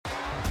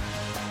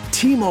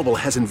T-Mobile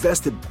has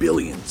invested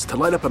billions to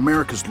light up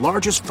America's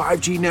largest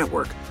 5G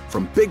network,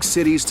 from big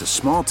cities to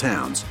small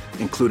towns,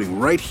 including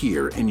right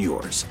here in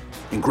yours.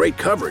 And great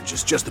coverage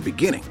is just the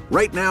beginning.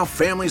 Right now,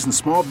 families and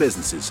small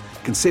businesses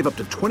can save up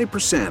to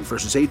 20%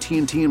 versus AT&T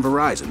and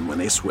Verizon when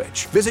they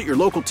switch. Visit your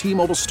local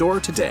T-Mobile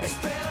store today.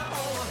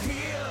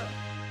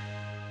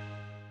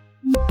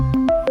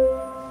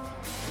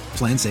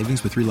 Plan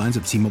savings with 3 lines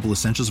of T-Mobile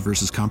Essentials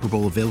versus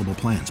comparable available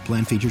plans.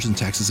 Plan features and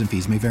taxes and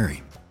fees may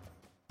vary.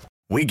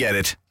 We get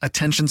it.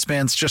 Attention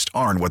spans just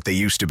aren't what they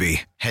used to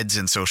be. Heads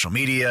in social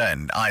media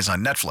and eyes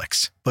on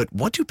Netflix. But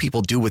what do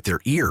people do with their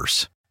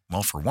ears?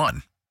 Well, for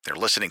one, they're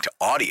listening to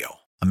audio.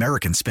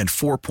 Americans spend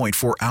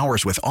 4.4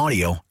 hours with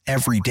audio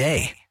every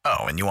day. Oh,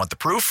 and you want the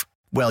proof?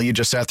 Well, you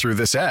just sat through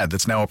this ad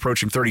that's now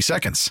approaching 30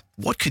 seconds.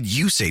 What could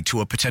you say to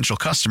a potential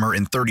customer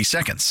in 30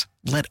 seconds?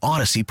 Let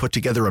Odyssey put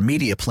together a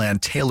media plan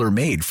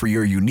tailor-made for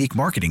your unique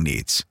marketing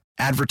needs.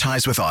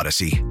 Advertise with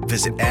Odyssey.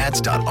 Visit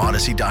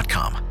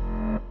ads.odyssey.com.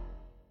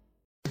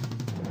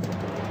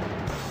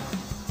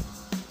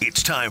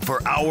 It's time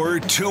for Our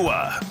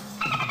Tua.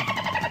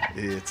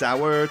 It's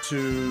our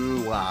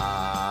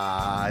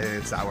Tua.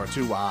 It's our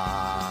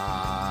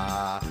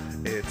Tua.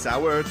 It's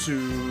our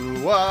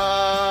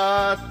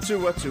Tua.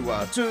 Tua,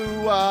 Tua,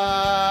 Tua.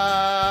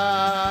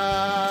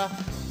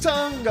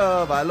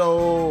 Tonga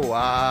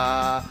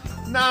Vailoa.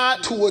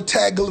 Not Tua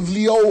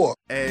Tagovailoa.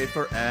 A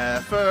for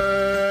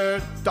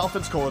effort.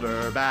 Dolphins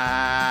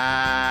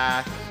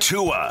quarterback.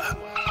 Tua.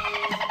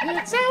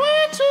 It's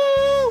our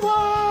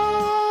Tua.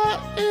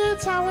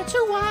 It's our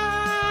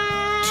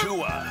Tua.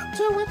 Tua.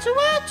 Tua,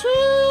 Tua,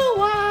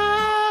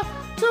 Tua.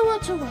 Tua,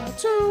 Tua,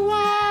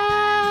 Tua.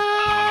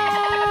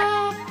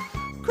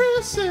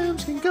 Chris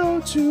Sims can go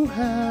to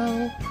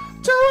hell.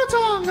 Tua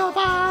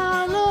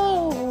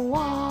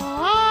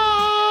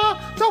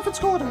Tagovailoa. Dolphins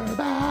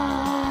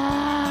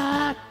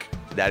quarterback.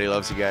 Daddy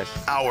loves you guys.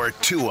 Our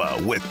Tua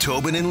with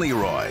Tobin and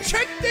Leroy.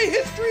 Check the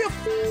history of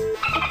food.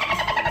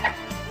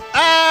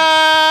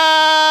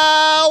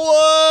 Hour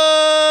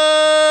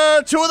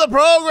 2 of the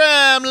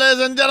program,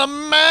 ladies and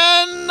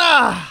gentlemen.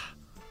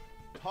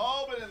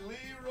 Tobin and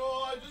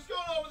Leroy, just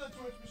going over the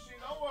Twitch machine.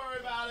 Don't worry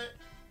about it.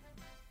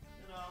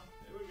 You know,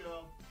 here we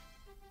go.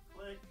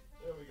 Click.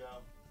 There we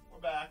go. We're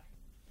back.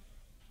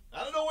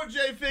 I don't know where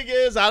J-Fig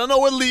is. I don't know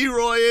where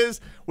Leroy is.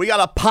 We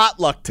got a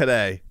potluck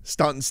today,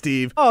 Stunt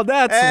Steve. Oh,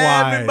 that's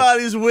why.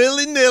 Everybody's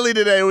willy-nilly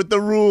today with the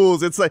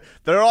rules. It's like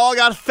they're all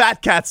got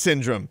fat cat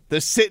syndrome.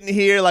 They're sitting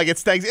here like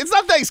it's Thanksgiving. It's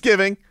not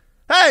Thanksgiving.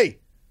 Hey,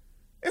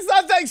 it's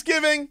not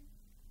Thanksgiving.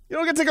 You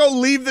don't get to go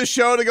leave the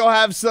show to go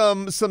have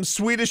some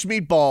Swedish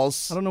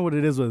meatballs. I don't know what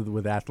it is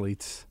with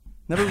athletes.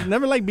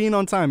 Never like being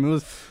on time. It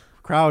was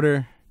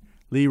Crowder,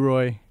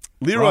 Leroy's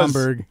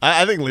Romberg.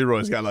 I think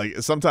Leroy's got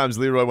like, sometimes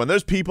Leroy, when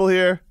there's people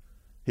here,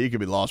 he could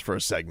be lost for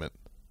a segment.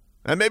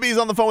 And maybe he's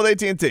on the phone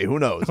with AT&T. Who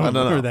knows? I don't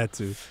know. Or that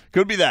too.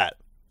 Could be that.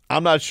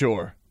 I'm not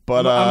sure.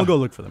 But I'm going to go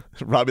look for them.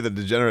 Robbie the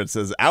Degenerate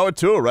says, Hour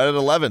 2, right at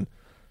 11.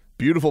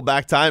 Beautiful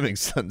back timing,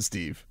 son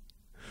Steve.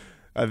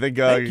 I think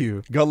Thank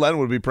you. Glenn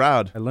would be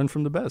proud. I learned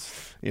from the best.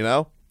 You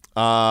know?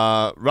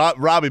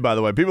 Robbie, by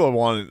the way, people are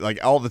wanting,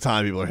 like all the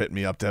time people are hitting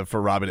me up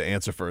for Robbie to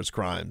answer for his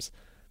crimes.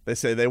 They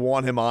say they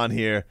want him on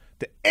here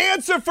to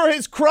answer for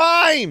his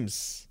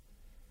crimes.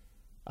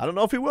 I don't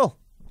know if he will.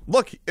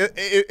 Look,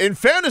 in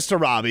fairness to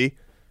Robbie,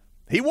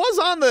 he was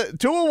on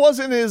Tua was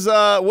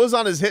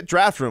on his hit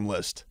draft room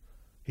list.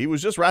 He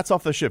was just rats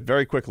off the ship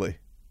very quickly.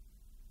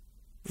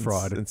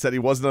 Fraud. And said he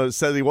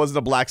wasn't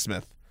a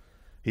blacksmith.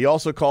 He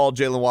also called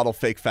Jalen Waddle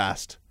fake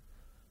fast.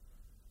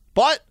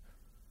 But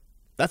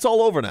that's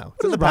all over now.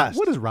 It's in the past.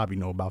 What does Robbie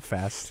know about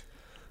fast?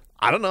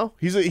 I don't know.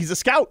 He's a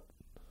scout.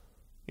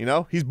 You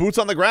know, he's boots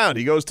on the ground.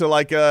 He goes to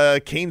like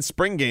Kane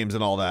spring games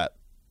and all that.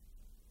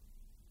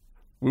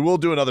 We will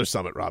do another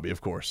summit, Robbie, of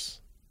course.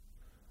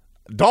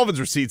 Dolphins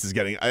Receipts is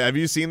getting. Have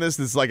you seen this?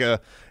 It's like a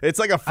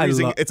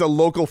freezing. It's a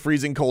local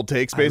freezing cold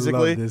takes,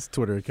 basically. I love this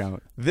Twitter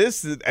account. And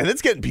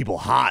it's getting people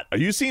hot. Are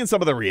you seeing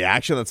some of the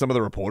reaction that some of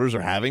the reporters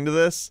are having to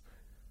this?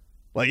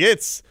 Like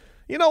it's,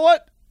 you know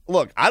what?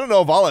 Look, I don't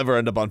know if I'll ever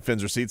end up on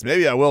Finn's Receipts.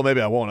 Maybe I will.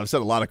 Maybe I won't. I've said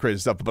a lot of crazy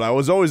stuff, but I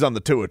was always on the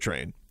Tua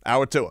train.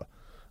 Our Tua.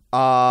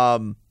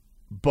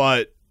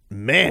 But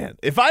man,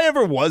 if I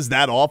ever was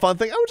that off on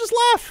thing, I would just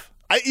laugh.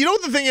 You know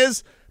what the thing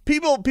is?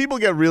 People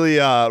get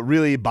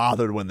really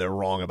bothered when they're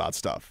wrong about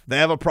stuff. They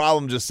have a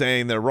problem just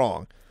saying they're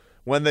wrong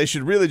when they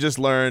should really just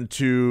learn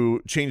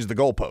to change the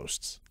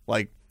goalposts.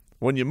 Like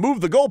when you move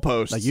the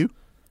goalposts, like you,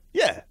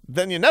 yeah,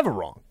 then you're never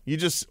wrong. You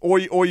just or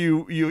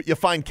you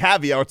find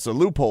caveats or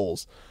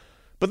loopholes.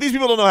 But these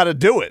people don't know how to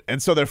do it,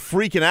 and so they're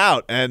freaking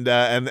out,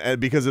 and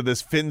because of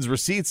this Finn's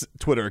Receipts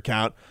Twitter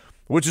account,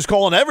 which is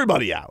calling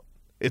everybody out.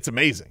 It's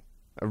amazing.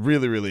 I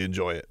really, really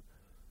enjoy it.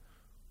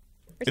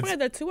 It's one of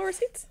the Tua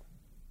receipts?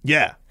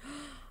 Yeah.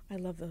 I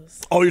love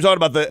those. Oh, you're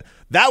talking about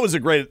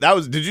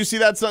did you see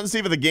that, Son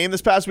Steve, at the game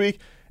this past week?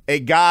 A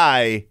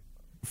guy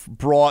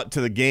brought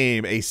to the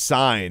game a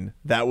sign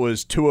that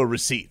was Tua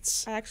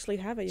Receipts. I actually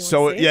have it.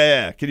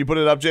 Yeah. Can you put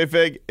it up,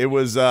 J-Fig? It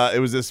was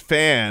this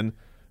fan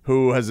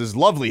who has this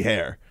lovely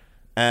hair,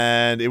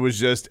 And it was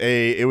just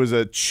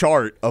a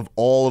chart of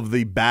all of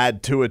the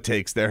bad Tua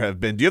takes there have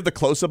been. Do you have the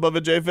close-up of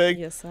it, J-Fig?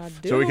 Yes, I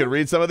do. So we can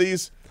read some of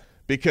these?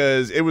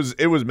 Because it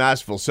was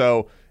masterful.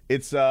 So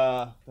it's,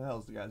 what the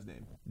hell's the guy's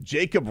name?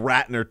 Jacob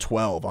Ratner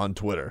 12 on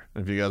Twitter,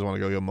 if you guys want to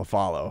go give him a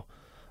follow.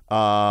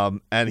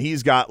 And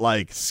he's got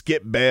like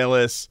Skip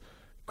Bayless,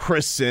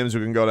 Chris Sims, who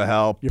can go to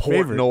hell,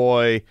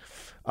 Portnoy.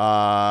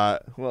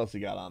 Who else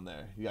you got on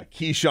there? You got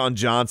Keyshawn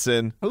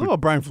Johnson. I love how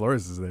Brian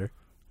Flores is there.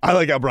 I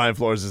like how Brian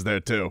Flores is there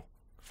too.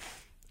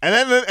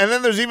 And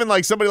then there's even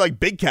like somebody like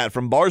Big Cat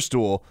from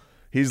Barstool.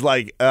 He's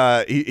like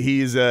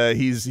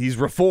he's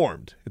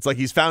reformed. It's like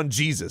he's found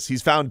Jesus.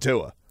 He's found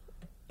Tua.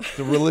 It's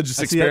a religious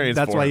experience.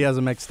 That's for why him. he has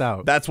him X'd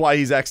out. That's why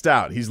he's X'd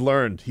out. He's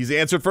learned. He's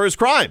answered for his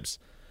crimes.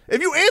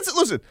 If you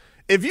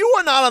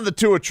are not on the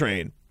Tua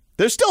train,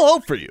 there's still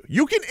hope for you.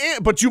 You can,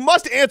 but you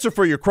must answer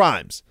for your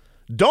crimes.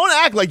 Don't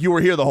act like you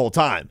were here the whole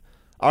time.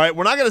 All right,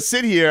 we're not going to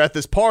sit here at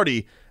this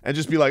party and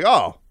just be like,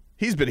 oh,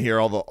 he's been here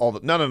all the.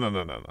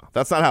 No.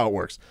 That's not how it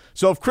works.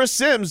 So if Chris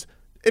Sims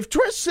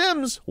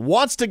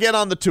wants to get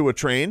on the Tua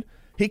train,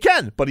 he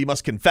can, but he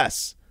must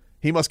confess.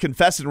 He must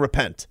confess and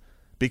repent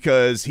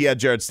because he had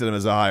Jarrett Stidham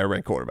as a higher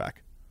ranked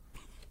quarterback.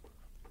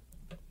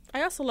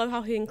 I also love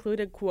how he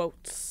included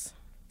quotes.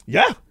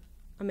 Yeah.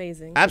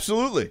 Amazing.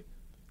 Absolutely.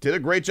 Did a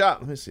great job.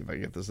 Let me see if I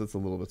can get this. That's a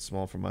little bit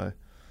small for my.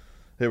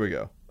 Here we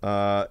go.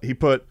 He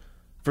put,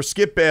 for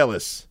Skip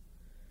Bayless,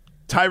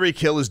 Tyreek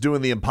Hill is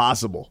doing the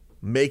impossible,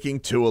 making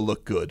Tua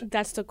look good.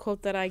 That's the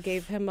quote that I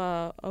gave him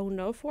a oh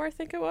no for, I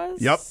think it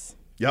was.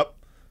 Yep.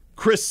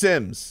 Chris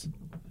Sims,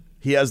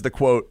 he has the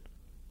quote,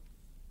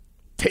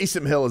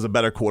 Taysom Hill is a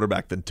better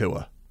quarterback than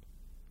Tua.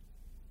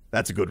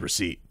 That's a good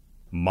receipt.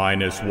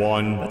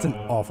 -1. That's an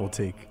awful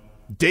take.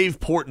 Dave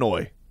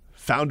Portnoy,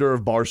 founder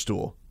of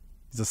Barstool.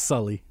 He's a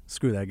Sully.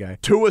 Screw that guy.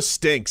 Tua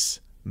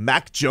stinks.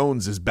 Mac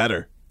Jones is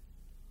better.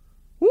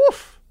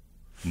 Woof.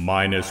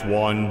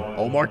 -1.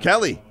 Omar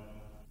Kelly.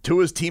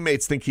 Tua's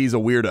teammates think he's a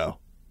weirdo.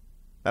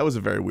 That was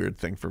a very weird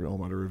thing for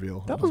Omar to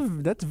reveal.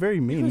 That's very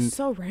It mean. was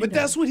so random. But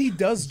that's what he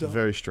does, though.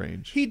 Very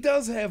strange. He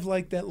does have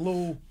like that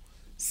little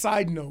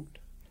side note.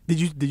 Did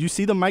you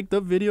see the mic'd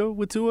up video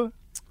with Tua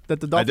that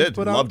the Dolphins I did.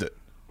 put out? Loved it.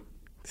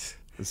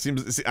 It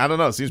seems, I don't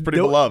know, it seems pretty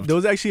beloved. There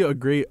was actually a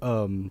great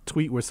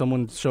tweet where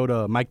someone showed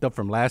a mic'd up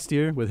from last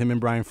year with him and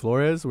Brian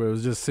Flores, where it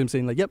was just him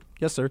saying like, "Yep,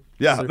 yes sir."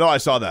 Yeah, yes, sir. no, I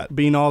saw that.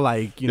 Being all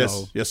like,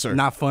 yes, sir.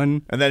 not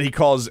fun. And then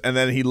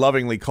he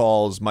lovingly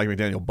calls Mike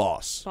McDaniel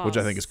boss, which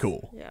I think is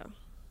cool. Yeah.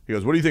 He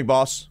goes, "What do you think,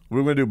 boss? What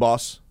are we gonna do,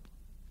 boss?"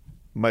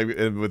 Mike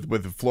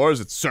with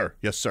Flores, it's sir,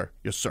 yes sir,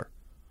 yes sir.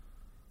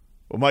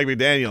 Well, Mike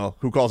McDaniel,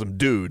 who calls him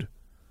dude,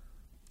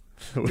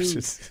 which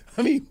is,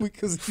 I mean,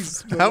 because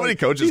he's how many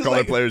coaches he's call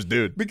their like- players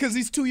dude? Because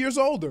he's 2 years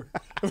older,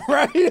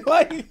 right?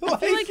 I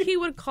feel like he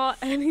would call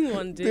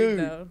anyone dude,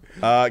 though.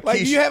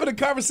 Like you having a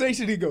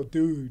conversation, he go,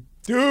 dude.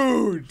 By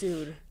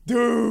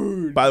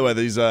the way,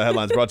 these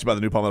headlines brought to you by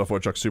the new Palmetto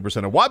Ford Truck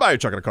Supercenter. Why buy your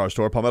truck at a car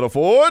store? Palmetto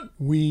Ford.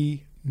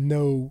 We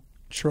know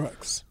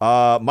trucks.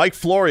 Mike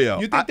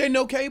Florio. You think they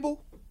know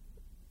cable?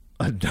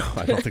 No,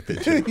 I don't think they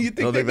do. You think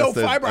I don't they think know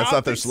that's fiber that's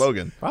not their optics?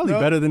 slogan. Probably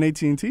better than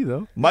AT&T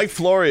though. Mike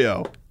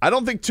Florio. I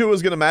don't think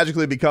Tua's going to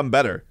magically become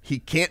better. He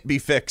can't be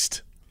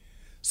fixed.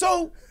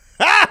 So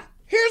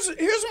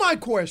here's my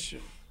question.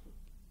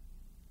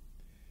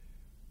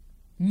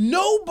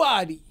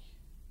 Nobody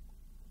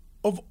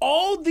of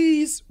all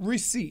these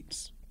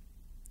receipts,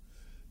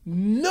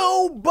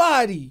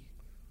 nobody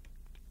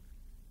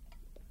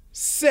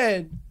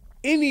said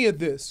any of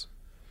this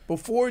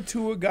before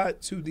Tua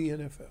got to the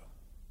NFL.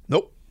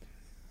 Nope.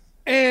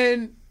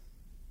 And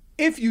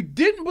if you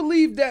didn't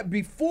believe that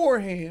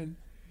beforehand,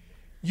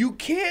 you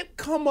can't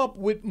come up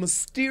with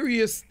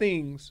mysterious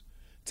things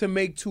to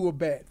make Tua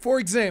bad. For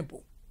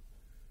example,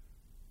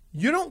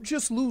 you don't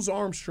just lose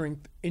arm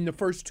strength in the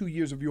first 2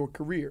 years of your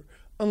career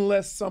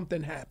unless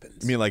something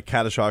happens. You mean like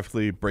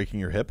catastrophically breaking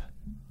your hip?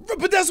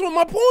 But that's what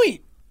my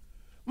point.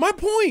 My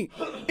point.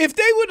 If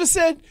they would have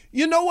said,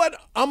 you know what,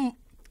 I'm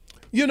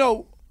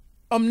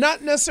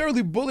not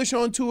necessarily bullish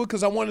on Tua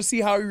because I want to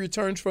see how he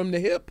returns from the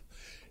hip,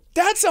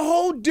 that's a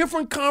whole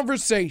different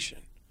conversation.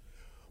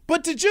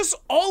 But to just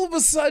all of a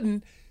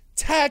sudden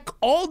tack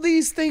all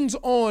these things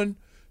on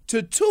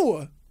to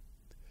Tua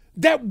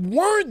that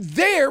weren't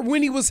there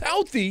when he was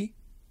healthy,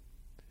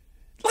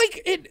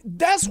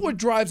 that's what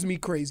drives me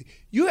crazy.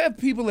 You have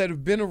people that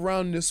have been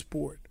around this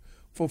sport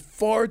for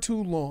far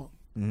too long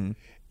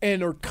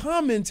and are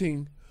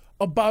commenting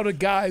about a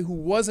guy who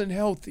wasn't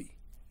healthy,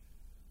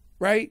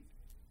 right?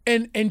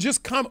 And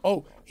just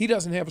he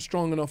doesn't have a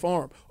strong enough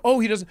arm. Oh,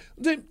 he doesn't.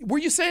 Were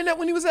you saying that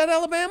when he was at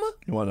Alabama?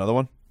 You want another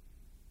one?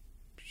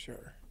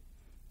 Sure.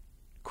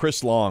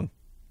 Chris Long.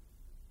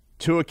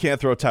 Tua can't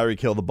throw Tyreek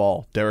Hill the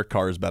ball. Derek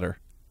Carr is better.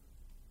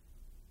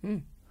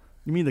 You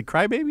mean the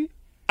crybaby?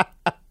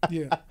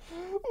 Yeah.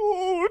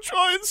 Oh, we're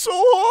trying so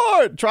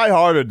hard. Try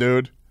harder,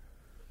 dude.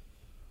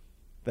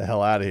 The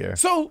hell out of here.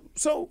 So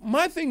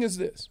my thing is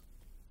this.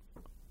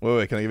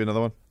 Wait, can I give you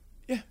another one?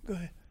 Yeah, go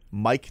ahead.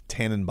 Mike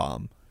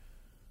Tannenbaum.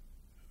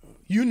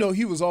 You know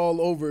he was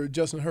all over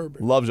Justin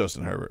Herbert. Love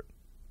Justin Herbert.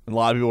 And a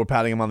lot of people were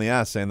patting him on the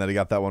ass saying that he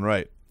got that one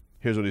right.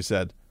 Here's what he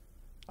said.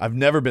 I've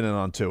never been in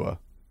on Tua.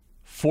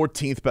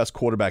 14th best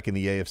quarterback in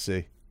the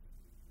AFC.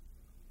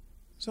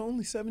 So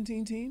only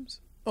 17 teams?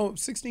 Oh,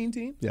 16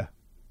 teams? Yeah.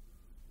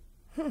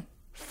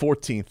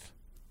 14th.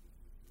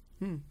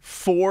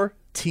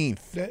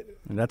 14th.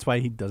 And that's why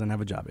he doesn't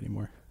have a job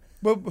anymore.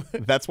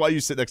 But That's why you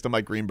sit next to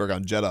Mike Greenberg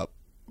on Jet Up.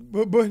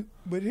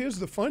 But here's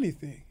the funny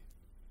thing.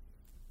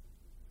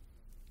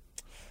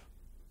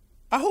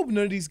 I hope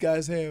none of these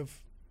guys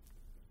have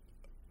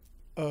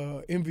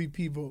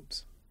MVP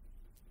votes.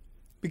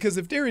 Because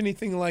if they're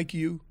anything like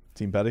you,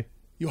 Team Petty?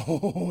 they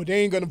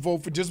ain't going to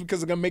vote for just because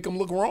they're going to make them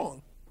look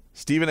wrong.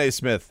 Stephen A.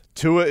 Smith.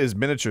 Tua is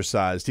miniature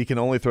sized. He can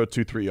only throw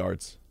 2-3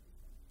 yards.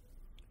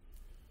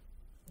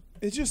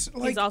 It's just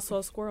like... He's also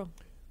a squirrel.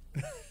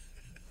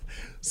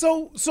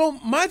 So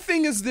my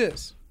thing is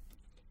this.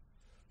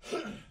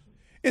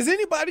 Is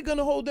anybody going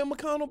to hold them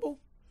accountable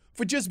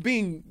for just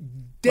being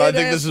dead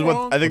ass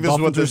wrong? I think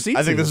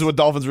this is what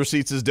Dolphins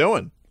Receipts is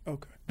doing.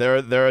 Okay.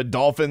 They're a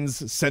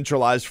Dolphins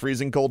centralized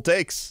freezing cold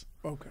takes.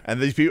 Okay. And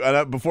these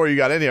people, before you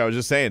got in here, I was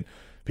just saying,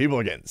 people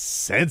are getting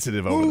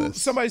sensitive over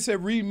this. Somebody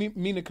said read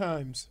Mina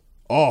Kimes.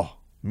 Oh,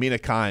 Mina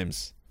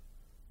Kimes.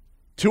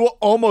 Tua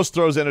almost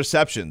throws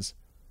interceptions.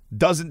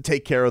 Doesn't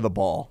take care of the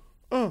ball.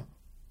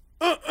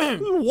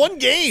 One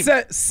game.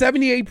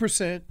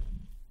 78%.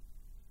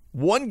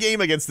 One game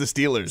against the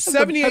Steelers.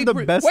 78%. Had the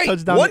best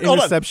touchdown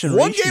interception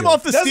One ratio. game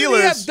off the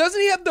Steelers. Doesn't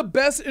he have the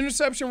best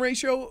interception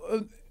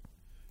ratio?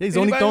 Yeah, he's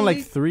only thrown like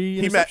Anybody?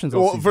 3 interceptions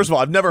all season. First of all,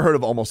 I've never heard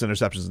of almost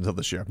interceptions until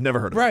this year. I've never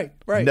heard of it.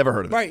 Right. Never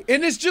heard of it. Right.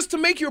 And it's just to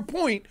make your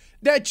point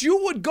that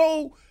you would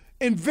go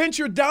and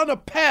venture down a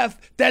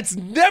path that's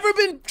never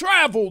been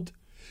traveled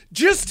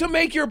just to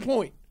make your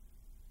point.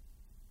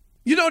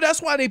 You know,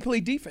 that's why they play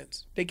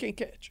defense. They can't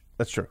catch.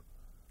 That's true.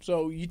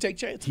 So you take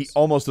chances. He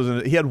almost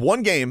doesn't. He had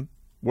one game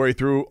where he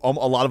threw a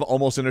lot of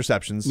almost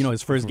interceptions. You know,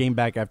 his first game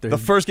back after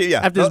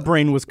after his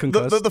brain was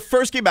concussed. The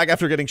first game back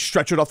after getting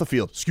stretchered off the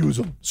field. Excuse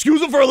him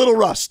for a little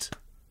rust.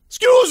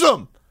 Excuse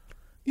him.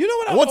 You know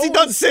what? What's he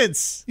done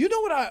since? You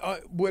know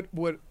what?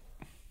 What?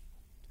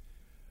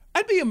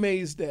 I'd be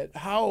amazed at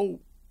how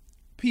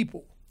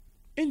people,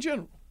 in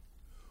general,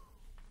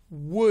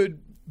 would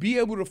be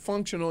able to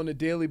function on a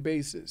daily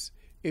basis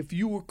if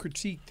you were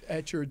critiqued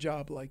at your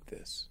job like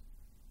this,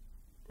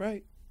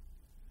 right?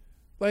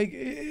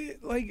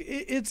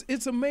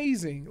 It's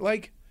amazing.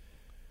 Like,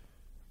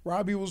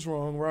 Robbie was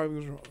wrong,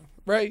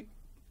 right?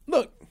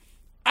 Look,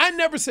 I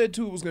never said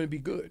Tua was going to be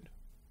good,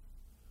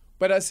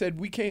 but I said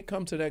we can't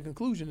come to that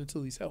conclusion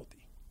until he's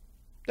healthy.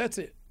 That's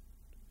it.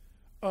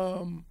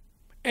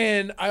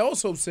 And I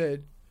also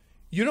said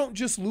you don't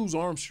just lose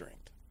arm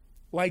strength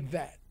like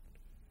that.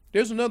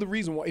 There's another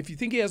reason why. If you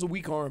think he has a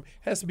weak arm,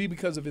 it has to be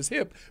because of his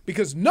hip,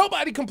 because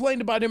nobody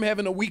complained about him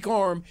having a weak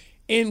arm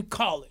in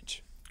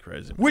college.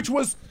 Crazy. Which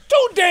was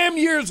 2 damn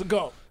years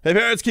ago. Hey,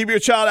 parents, keep your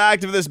child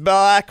active this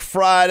Black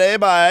Friday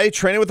by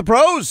training with the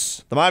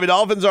pros. The Miami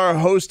Dolphins are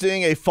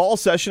hosting a fall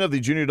session of the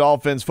Junior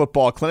Dolphins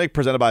Football Clinic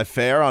presented by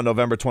FAIR on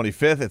November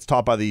 25th. It's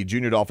taught by the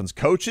Junior Dolphins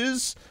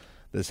coaches.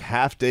 This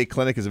half-day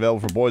clinic is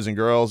available for boys and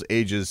girls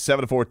ages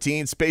 7 to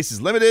 14. Space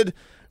is limited.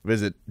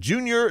 Visit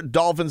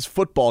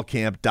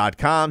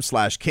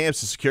juniordolphinsfootballcamp.com/camps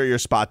to secure your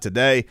spot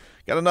today.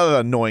 Got another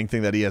annoying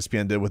thing that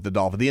ESPN did with the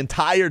Dolphins. The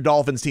entire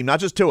Dolphins team,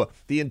 not just Tua,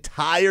 the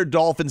entire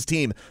Dolphins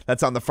team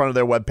that's on the front of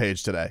their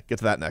webpage today. Get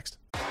to that next.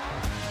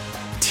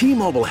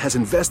 T-Mobile has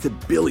invested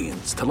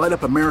billions to light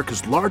up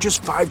America's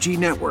largest 5G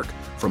network,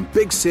 from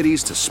big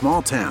cities to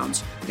small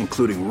towns,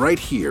 including right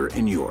here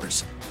in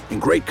yours.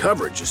 And great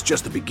coverage is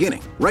just the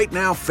beginning. Right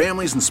now,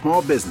 families and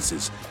small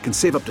businesses can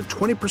save up to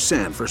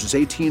 20% versus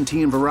AT&T and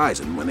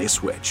Verizon when they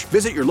switch.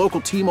 Visit your local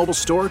T-Mobile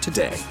store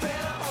today.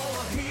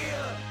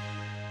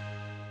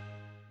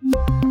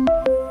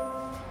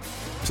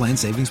 Plan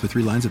savings with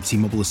 3 lines of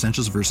T-Mobile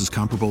Essentials versus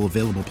comparable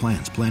available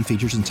plans. Plan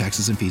features and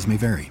taxes and fees may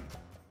vary.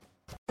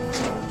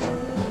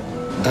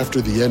 After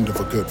the end of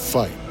a good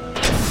fight,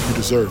 you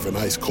deserve an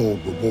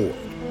ice-cold reward.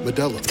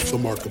 Modelo is the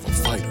mark of a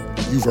fighter.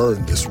 You've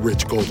earned this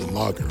rich golden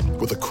lager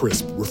with a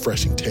crisp,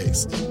 refreshing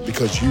taste.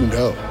 Because you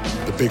know,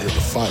 the bigger the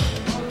fight,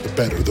 the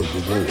better the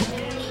reward.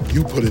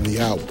 You put in the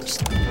hours,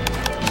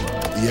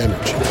 the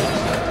energy,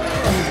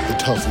 the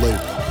tough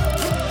labor.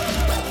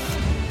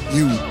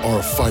 You are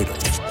a fighter,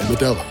 and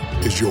Modelo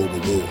is your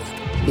reward.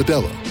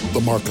 Modelo,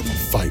 the mark of a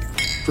fighter.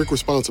 Drink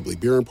responsibly.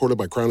 Beer imported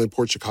by Crown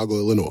Imports, Chicago,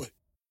 Illinois.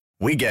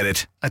 We get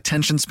it.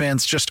 Attention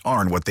spans just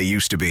aren't what they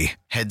used to be.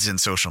 Heads in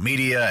social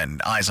media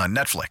and eyes on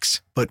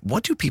Netflix. But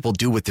what do people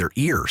do with their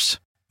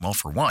ears? Well,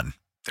 for one,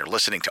 they're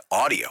listening to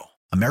audio.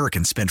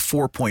 Americans spend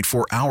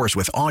 4.4 hours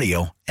with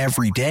audio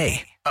every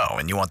day. Oh,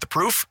 and you want the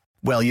proof?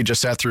 Well, you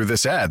just sat through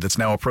this ad that's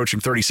now approaching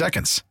 30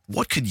 seconds.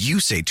 What could you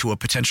say to a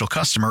potential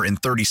customer in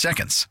 30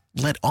 seconds?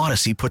 Let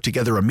Odyssey put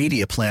together a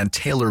media plan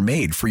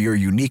tailor-made for your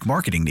unique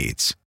marketing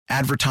needs.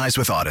 Advertise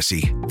with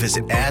Odyssey.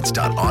 Visit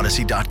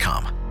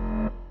ads.odyssey.com.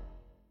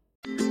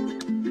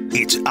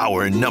 It's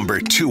our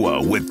number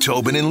 2 with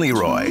Tobin and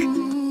Leroy.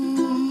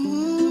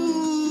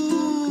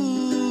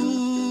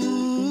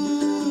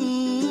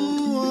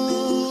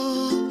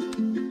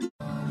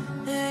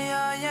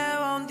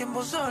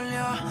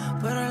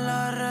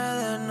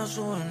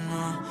 Welcome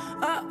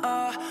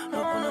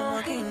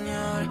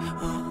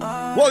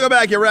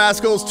back, you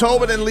rascals.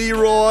 Tobin and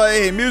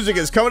Leroy. Music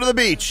is coming to the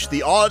beach.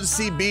 The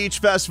Odyssey Beach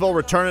Festival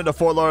returning to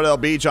Fort Lauderdale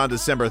Beach on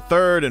December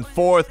 3rd and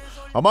 4th.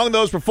 Among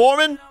those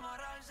performing,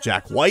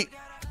 Jack White,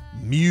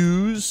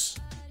 Muse,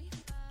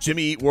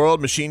 Jimmy Eat World,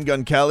 Machine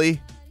Gun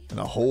Kelly, and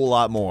a whole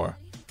lot more.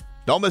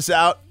 Don't miss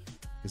out,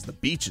 because the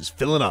beach is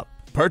filling up.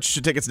 Purchase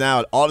your tickets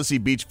now at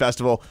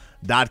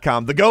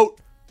OdysseyBeachFestival.com. The GOAT,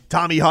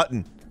 Tommy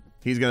Hutton.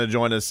 He's going to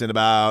join us in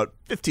about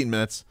 15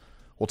 minutes.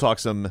 We'll talk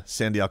some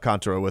Sandy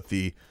Alcantara with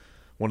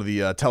one of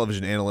the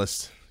television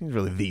analysts. He's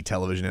really the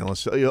television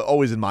analyst.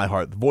 Always in my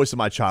heart. The voice of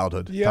my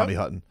childhood, Tommy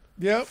Hutton.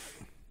 Yep.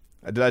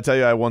 Did I tell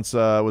you I once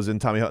was in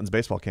Tommy Hutton's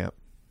baseball camp?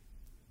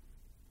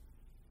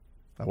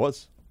 I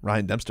was.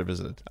 Ryan Dempster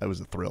visited. It was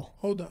a thrill.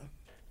 Hold on.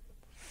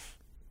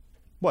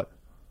 What?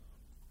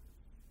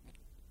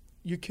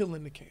 You're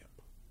killing the camp.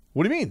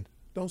 What do you mean?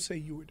 Don't say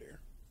you were there.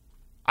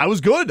 I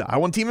was good. I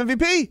won team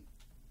MVP.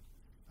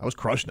 I was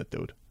crushing it,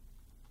 dude.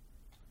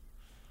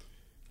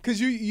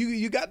 Because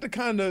you got the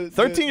kind of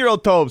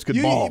 13-year-old Tobes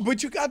could ball.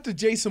 But you got the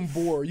Jason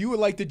Bourne. You were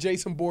like the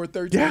Jason Bourne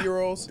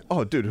 13-year-olds. Yeah.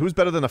 Oh, dude, who's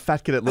better than a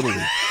fat kid at Little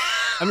League?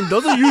 I mean,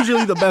 those are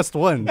usually the best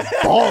ones.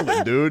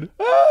 Balling, dude.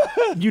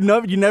 You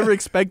never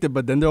expect it,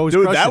 but then they're always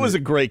dude. crushing That was it.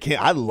 a great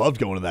camp. I loved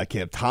going to that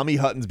camp. Tommy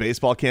Hutton's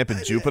baseball camp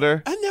in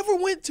Jupiter. I never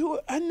went to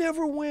it. I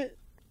never went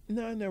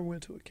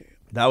to a camp.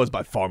 That was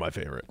by far my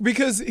favorite.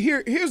 Because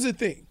here's the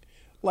thing,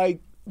 like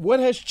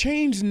what has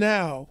changed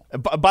now.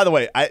 By the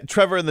way,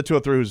 Trevor in the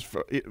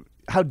 203.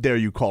 How dare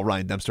you call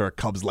Ryan Dempster a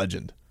Cubs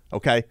legend?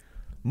 Okay,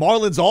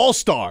 Marlins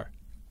All-Star,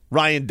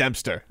 Ryan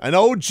Dempster, an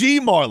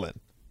OG Marlin.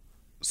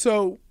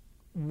 So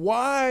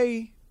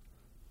why?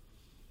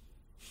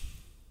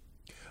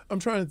 I'm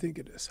trying to think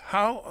of this.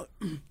 How,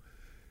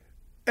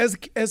 as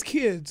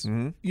kids,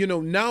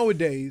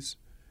 nowadays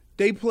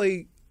they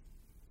play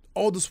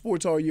all the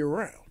sports all year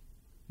round.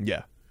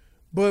 Yeah.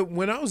 But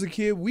when I was a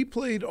kid, we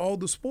played all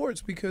the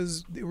sports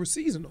because they were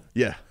seasonal.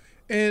 Yeah.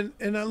 And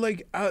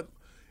I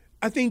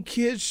think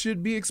kids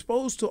should be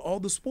exposed to all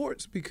the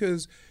sports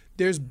because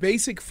there's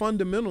basic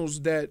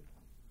fundamentals that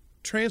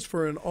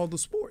transfer in all the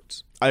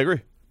sports. I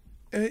agree.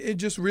 And it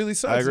just really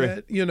sucks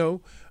that,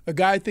 a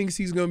guy thinks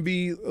he's going to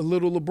be a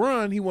little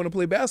LeBron. He want to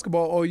play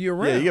basketball all year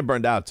round. Yeah, you get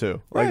burned out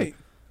too. Right.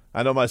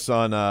 I know my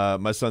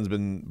son's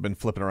been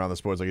flipping around the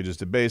sports. Like he just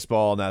did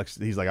baseball. Now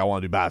he's like, I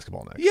want to do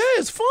basketball next. Yeah,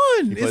 it's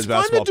fun. It's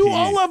fun to do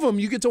all of them.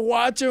 You get to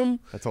watch them.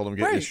 I told him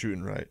get your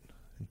shooting right.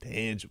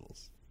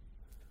 Intangibles.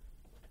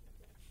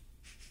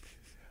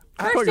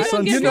 First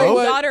you give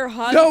your daughter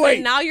hugs,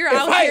 and now you're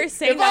out here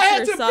saying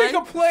that's your son. If I had to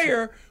pick a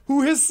player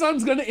who his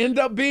son's going to end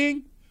up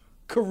being,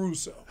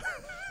 Caruso.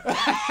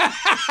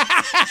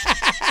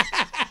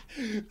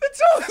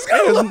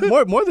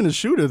 More than a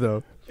shooter,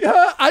 though.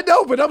 Yeah, I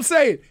know, but I'm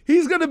saying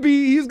he's gonna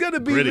be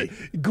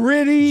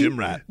gritty, gym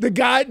rat. The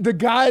guy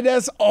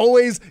that's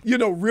always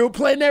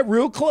playing that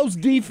real close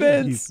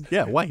defense.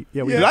 White.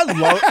 Yeah. Dude, I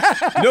love.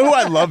 You know who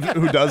I love?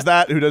 Who does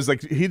that? Who does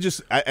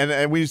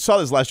and we saw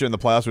this last year in the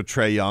playoffs with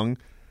Trae Young,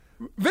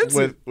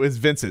 Vincent. With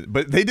Vincent,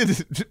 but they did.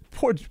 Did you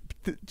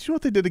know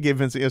what they did to Gabe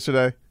Vincent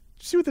yesterday? Did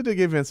you see what they did to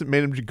Gabe Vincent?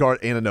 Made him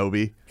guard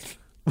Anunoby.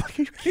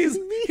 He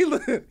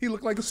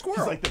looked like a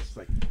squirrel. He's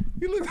like this.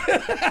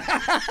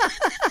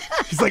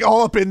 He's like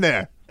all up in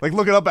there, like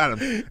looking up at him.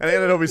 And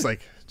Anunoby's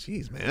like,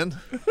 "Jeez, man."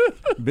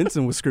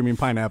 Vincent was screaming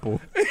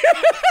pineapple.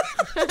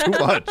 Too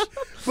much.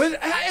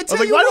 But I was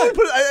like, why don't we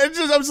put?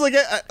 I was like,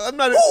 I'm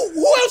not. Who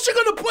else you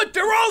gonna put?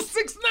 They're all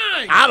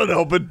 6'9". I don't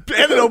know, but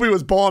Anunoby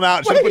was balling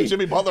out. Should have put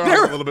Jimmy Butler on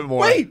a little bit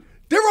more. Wait.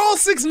 They're all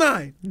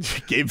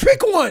 6'9".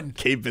 Pick one.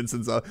 Gabe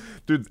Vincent's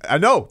dude. I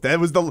know that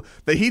was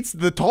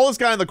the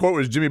tallest guy in the court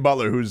was Jimmy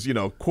Butler, who's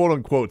quote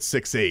unquote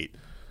 6'8".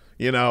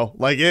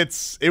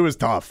 It was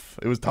tough.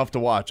 It was tough to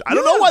watch. I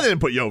don't know why they didn't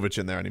put Jovic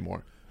in there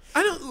anymore.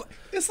 I don't.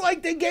 It's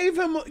like they gave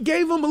him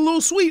a little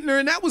sweetener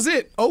and that was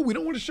it. Oh, we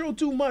don't want to show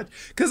too much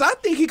because I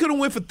think he could have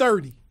went for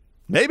 30.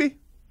 Maybe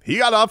he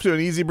got off to an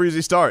easy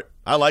breezy start.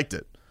 I liked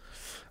it.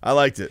 And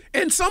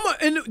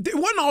it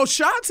wasn't all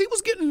shots. He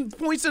was getting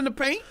points in the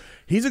paint.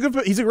 He's a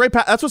great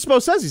that's what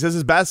Spo says. He says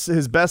his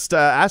best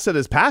asset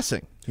is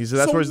passing. He says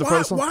that's where he's the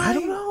furthest. I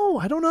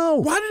don't know.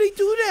 Why did he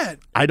do that?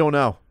 I don't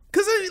know.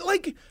 Because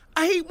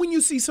I hate when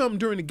you see something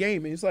during the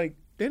game and it's like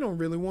they don't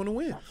really want to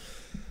win.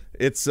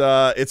 It's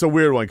a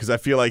weird one because I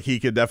feel like he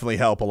could definitely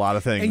help a lot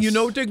of things. And you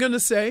know what they're gonna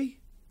say?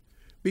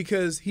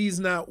 Because he's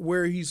not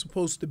where he's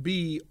supposed to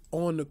be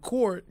on the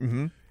court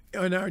in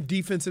our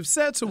defensive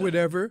sets or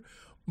whatever.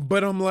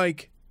 But I'm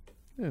like,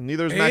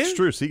 neither is Max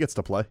Strus. He gets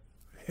to play.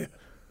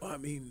 I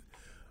mean,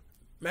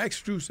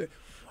 Max Strus said,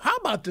 how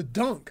about the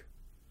dunk?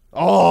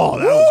 Oh,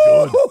 that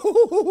was good.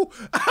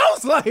 I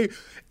was like, intangibles.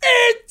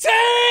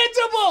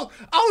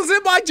 I was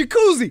in my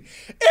jacuzzi.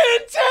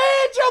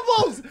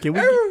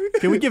 Intangibles.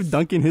 Can we give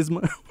Duncan his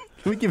money?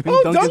 Can we give him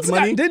Duncan's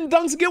money? Didn't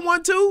Dunks get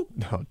one too?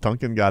 No,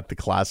 Duncan got the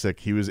classic.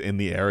 He was in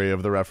the area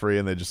of the referee,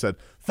 and they just said,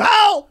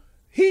 foul!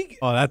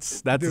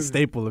 That's a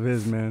staple of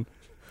his, man.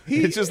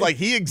 It's just like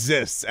he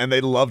exists, and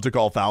they love to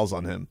call fouls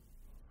on him.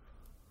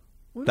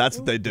 That's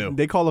what they do.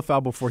 They call a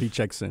foul before he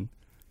checks in.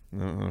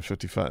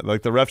 55.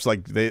 Like the refs,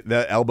 like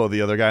that elbow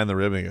the other guy in the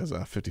rib and he goes,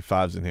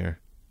 55's in here.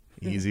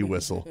 Easy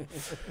whistle.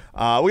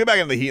 We'll get back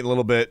into the heat in a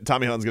little bit.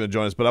 Tommy Hunt's going to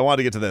join us, but I wanted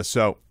to get to this.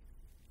 So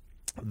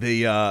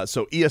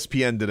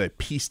ESPN did a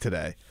piece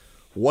today.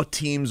 What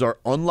teams are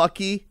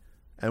unlucky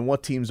and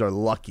what teams are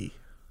lucky?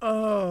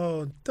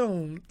 Oh,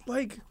 don't.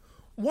 Like,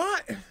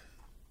 why?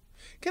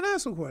 Can I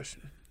ask a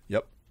question?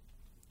 Yep.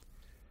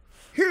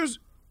 Here's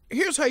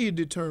how you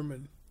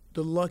determine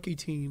the lucky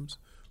teams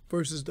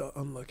versus the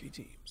unlucky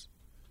teams.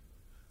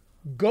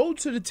 Go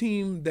to the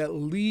team that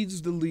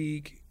leads the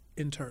league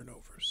in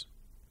turnovers.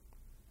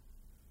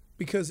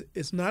 Because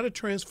it's not a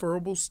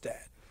transferable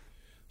stat.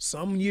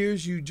 Some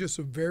years you just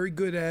are very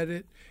good at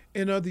it,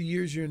 and other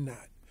years you're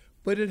not.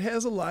 But it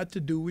has a lot to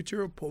do with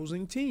your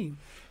opposing team,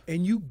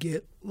 and you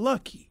get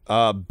lucky.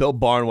 Bill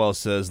Barnwell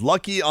says,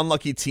 lucky,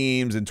 unlucky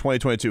teams in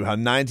 2022, how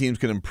 9 teams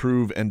can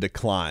improve and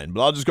decline.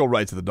 But I'll just go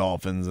right to the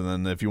Dolphins, and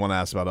then if you want to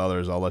ask about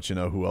others, I'll let you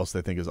know who else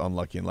they think is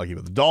unlucky and lucky.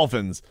 But the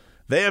Dolphins,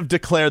 they have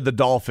declared the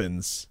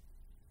Dolphins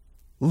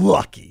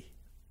lucky.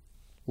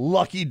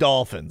 Lucky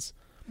Dolphins.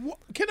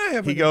 Can I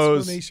have an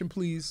explanation,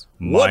 please?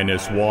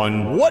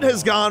 -1. What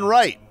has gone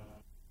right?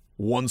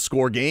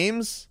 1-score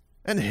games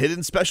and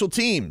hidden special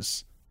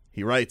teams.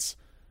 He writes,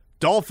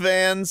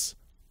 Dolphins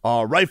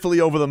are rightfully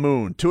over the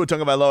moon. Tua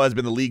Tagovailoa has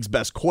been the league's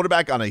best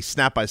quarterback on a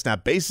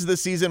snap-by-snap basis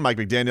this season. Mike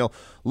McDaniel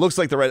looks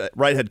like the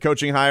right head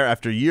coaching hire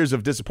after years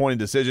of disappointing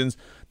decisions.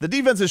 The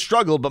defense has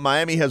struggled, but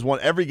Miami has won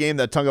every game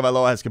that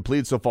Tagovailoa has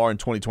completed so far in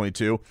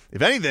 2022.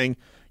 If anything,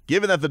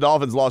 given that the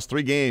Dolphins lost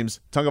 3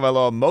 games,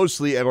 Tagovailoa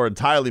mostly or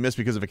entirely missed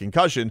because of a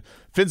concussion,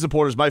 Fin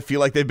supporters might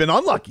feel like they've been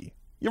unlucky.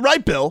 You're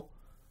right, Bill,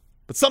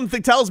 but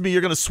something tells me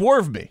you're going to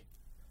swerve me.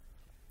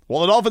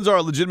 While the Dolphins are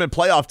a legitimate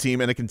playoff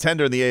team and a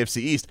contender in the AFC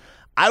East,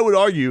 I would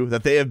argue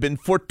that they have been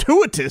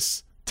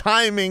fortuitous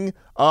timing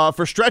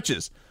for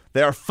stretches.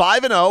 They are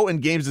 5-0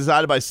 in games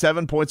decided by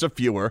 7 points or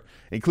fewer,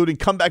 including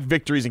comeback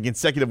victories in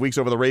consecutive weeks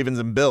over the Ravens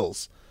and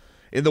Bills.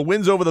 In the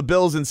wins over the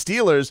Bills and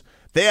Steelers,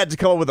 they had to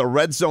come up with a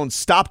red zone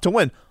stop to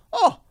win.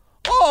 Oh,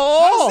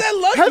 how's that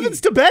lucky?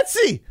 Heavens to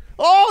Betsy.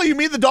 Oh, you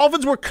mean the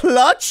Dolphins were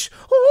clutch?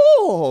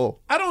 Oh.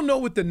 I don't know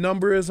what the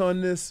number is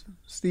on this,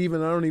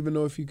 Steven. I don't even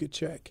know if you could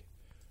check.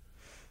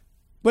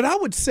 But I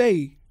would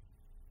say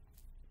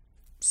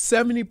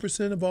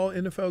 70% of all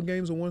NFL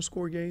games are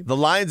 1-score games. The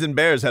Lions and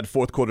Bears had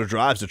fourth-quarter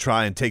drives to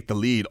try and take the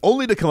lead,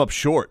 only to come up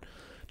short.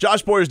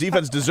 Josh Boyer's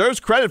defense deserves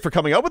credit for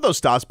coming up with those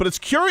stops, but it's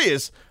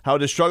curious how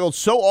it has struggled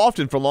so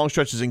often for long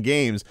stretches in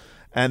games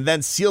and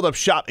then sealed up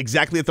shop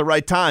exactly at the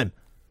right time.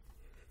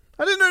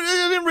 I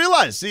didn't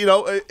realize,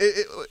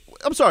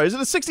 I'm sorry, is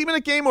it a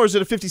 60-minute game or is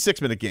it a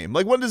 56-minute game?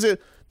 Like, when does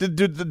it,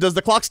 does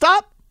the clock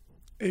stop?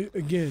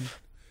 Again,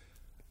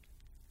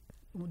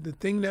 the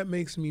thing that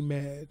makes me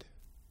mad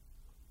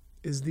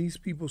is these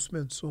people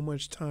spend so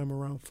much time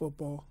around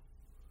football,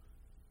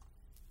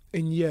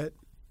 and yet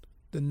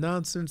the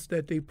nonsense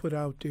that they put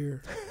out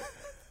there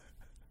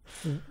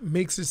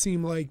makes it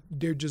seem like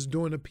they're just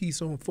doing a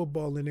piece on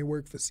football and they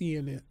work for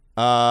CNN.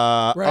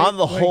 Right? On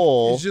the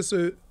whole, it's just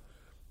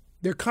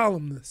they're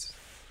columnists.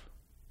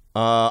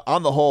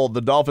 On the whole,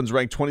 the Dolphins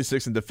rank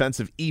 26th in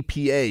defensive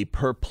EPA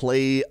per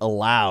play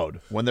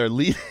allowed when they're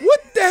leading. What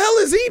the hell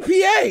is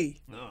EPA?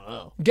 I don't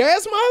know.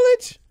 Gas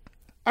mileage?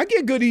 I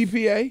get good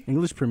EPA.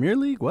 English Premier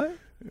League? What?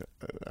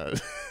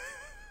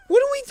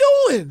 What are we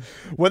doing?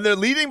 When they're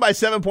leading by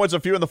 7 points or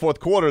fewer in the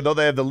fourth quarter, though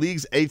they have the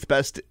league's 8th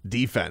best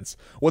defense.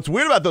 What's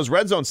weird about those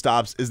red zone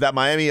stops is that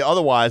Miami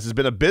otherwise has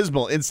been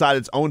abysmal inside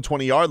its own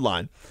 20-yard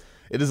line.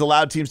 It has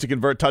allowed teams to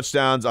convert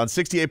touchdowns on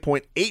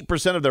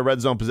 68.8% of their red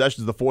zone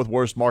possessions, the 4th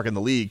worst mark in the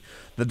league.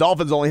 The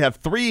Dolphins only have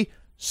 3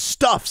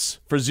 stuffs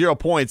for 0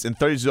 points in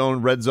 30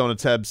 red zone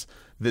attempts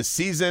this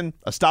season.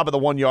 A stop at the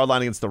 1-yard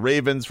line against the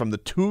Ravens, from the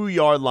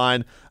 2-yard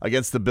line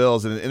against the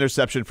Bills, and an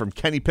interception from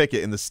Kenny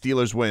Pickett in the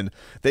Steelers' win.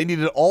 They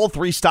needed all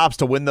 3 stops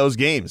to win those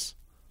games.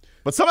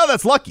 But somehow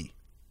that's lucky.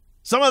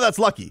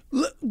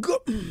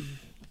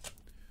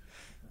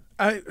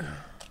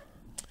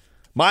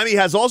 Miami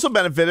has also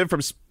benefited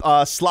from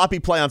sloppy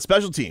play on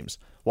special teams.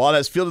 While it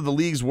has fielded the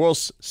league's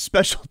worst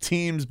special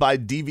teams by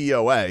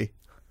DVOA.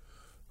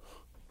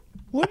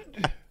 What?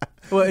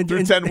 Well,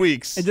 through 10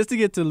 weeks. And just to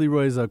get to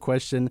Leroy's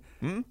question,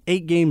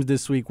 8 games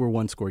this week were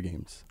 1-score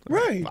games.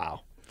 Right.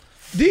 Wow.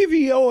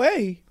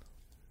 DVOA,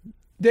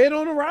 dead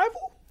on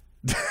arrival?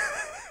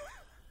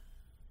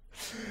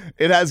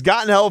 It has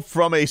gotten help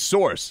from a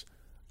source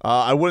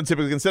I wouldn't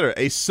typically consider,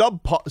 a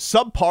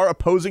subpar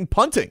opposing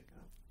punting.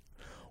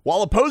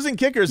 While opposing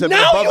kickers have been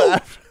above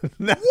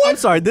average. I'm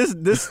sorry,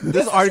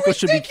 this article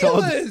should be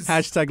called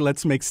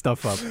 #Let's Make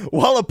Stuff Up.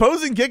 While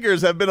opposing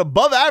kickers have been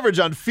above average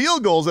on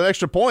field goals and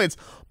extra points,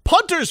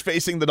 punters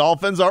facing the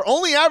Dolphins are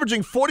only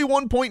averaging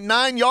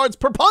 41.9 yards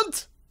per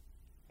punt.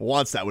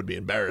 Once that would be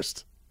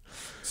embarrassed.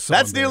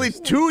 That's nearly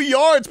 2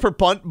 yards per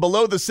punt,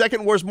 below the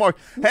second worst mark.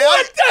 Hey,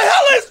 what the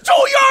hell is 2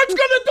 yards going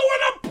to do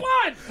in a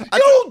punt?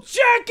 You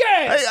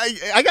jackass!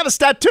 Hey, I got a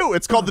stat too.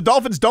 It's called the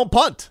Dolphins don't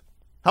punt.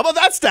 How about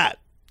that stat?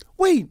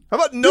 Wait, how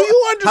about do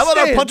you understand? How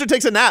about our punter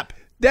takes a nap?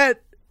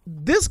 that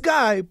this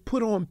guy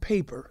put on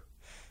paper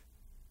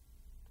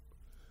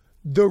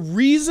the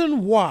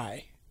reason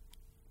why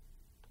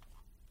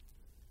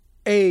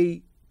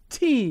a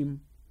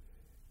team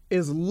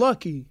is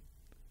lucky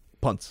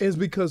punts is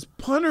because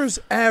punters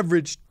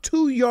average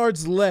 2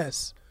 yards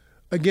less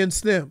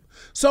against them.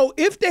 So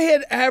if they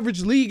had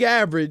average league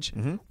average,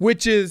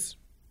 which is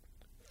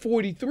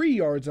 43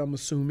 yards, I'm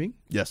assuming.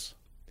 Yes.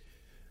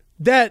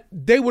 That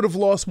they would have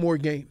lost more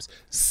games.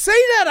 Say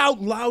that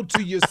out loud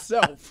to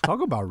yourself.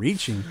 Talk about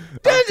reaching.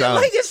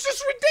 It's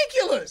just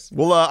ridiculous.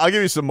 Well, I'll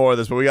give you some more of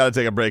this, but we got to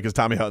take a break because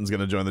Tommy Hutton's going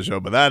to join the show.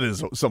 But that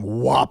is some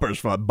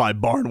whoppers by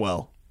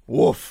Barnwell.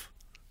 Woof.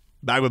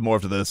 Back with more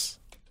after this.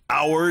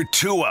 Our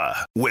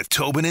Tua with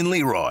Tobin and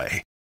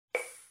Leroy.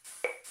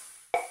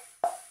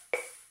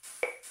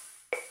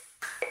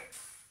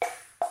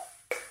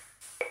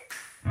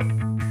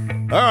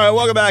 All right,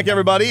 welcome back,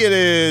 everybody. It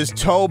is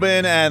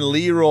Tobin and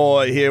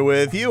Leroy here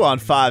with you on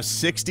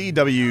 560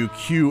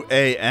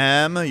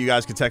 WQAM. You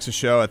guys can text the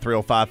show at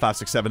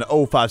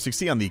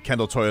 305-567-0560 on the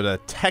Kendall Toyota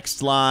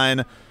text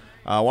line.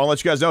 I want to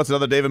let you guys know it's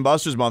another Dave &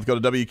 Buster's month. Go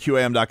to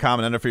WQAM.com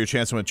and enter for your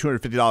chance to win a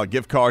 $250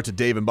 gift card to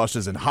Dave &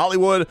 Buster's in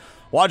Hollywood.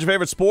 Watch your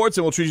favorite sports,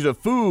 and we'll treat you to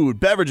food,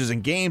 beverages,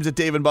 and games at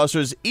Dave &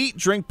 Buster's. Eat,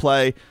 drink,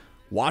 play.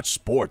 Watch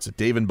sports at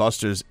Dave &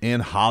 Buster's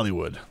in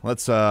Hollywood.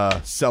 Let's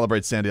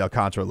celebrate Sandy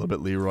Alcantara a little bit,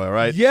 Leroy, all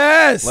right?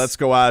 Yes! Let's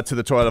go out to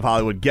the Toyota of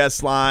Hollywood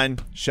guest line.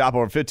 Shop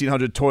over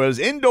 1,500 Toyotas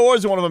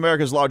indoors in one of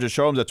America's largest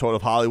showrooms at Toyota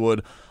of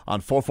Hollywood on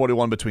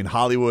 441 between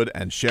Hollywood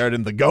and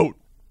Sheridan. The GOAT,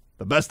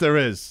 the best there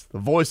is, the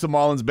voice of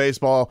Marlins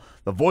baseball,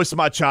 the voice of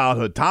my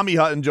childhood. Tommy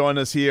Hutton joined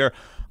us here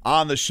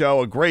on the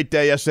show. A great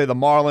day yesterday. The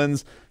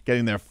Marlins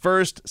getting their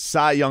first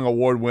Cy Young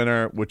Award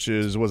winner, which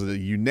was a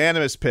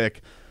unanimous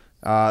pick.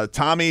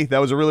 Tommy, that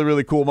was a really,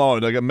 really cool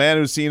moment. Like a man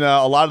who's seen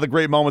a lot of the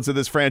great moments of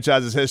this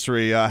franchise's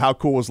history. How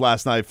cool was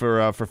last night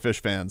for Fish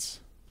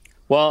fans?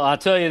 Well, I'll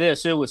tell you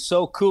this. It was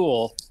so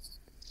cool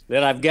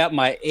that I've got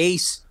my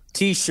Ace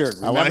T-shirt.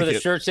 Remember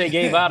the shirts they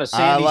gave out at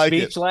Sandy's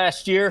Beach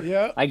last year?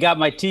 Yeah. I got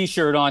my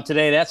T-shirt on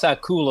today. That's how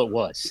cool it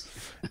was.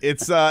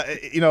 It's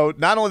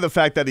not only the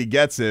fact that he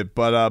gets it,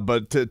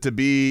 but to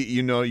be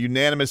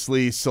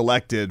unanimously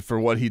selected for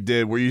what he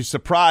did. Were you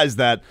surprised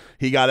that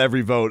he got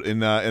every vote in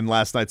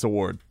last night's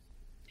award?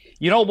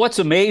 You know, what's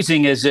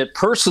amazing is that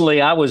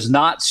personally I was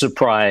not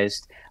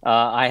surprised.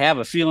 I have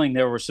a feeling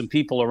there were some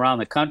people around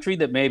the country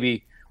that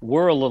maybe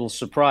were a little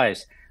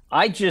surprised.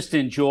 I just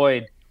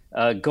enjoyed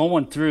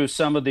going through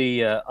some of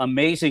the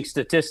amazing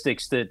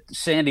statistics that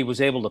Sandy was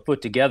able to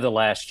put together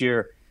last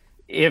year.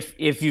 If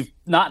you've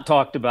not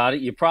talked about it,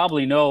 you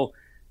probably know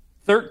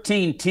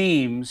 13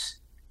 teams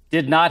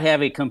did not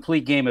have a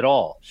complete game at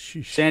all.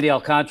 Sheesh. Sandy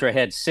Alcantara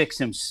had 6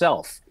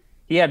 himself.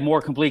 He had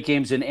more complete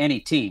games than any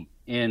team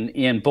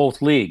in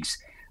both leagues.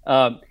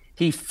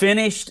 He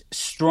finished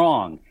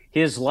strong.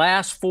 His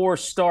last 4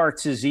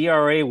 starts, his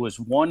ERA was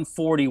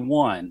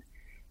 1.41.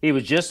 He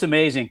was just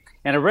amazing.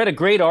 And I read a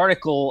great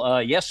article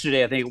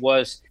yesterday, I think it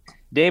was,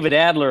 David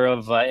Adler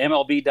of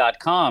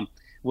MLB.com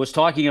was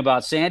talking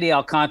about Sandy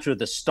Alcantara,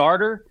 the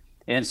starter,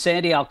 and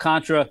Sandy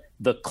Alcantara,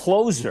 the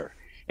closer.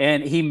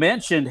 And he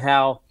mentioned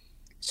how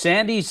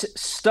Sandy's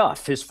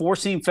stuff, his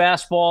four-seam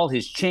fastball,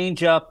 his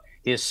changeup,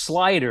 his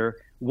slider,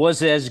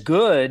 was as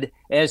good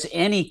as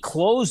any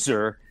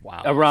closer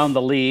around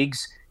the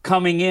leagues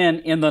coming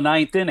in the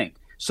 9th inning.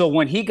 So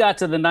when he got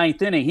to the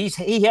 9th inning,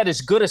 he had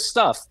as good a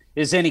stuff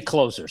as any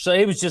closer. So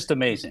it was just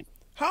amazing.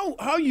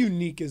 How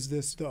unique is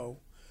this, though?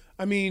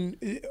 I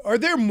mean, are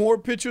there more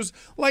pitchers?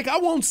 Like, I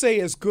won't say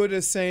as good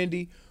as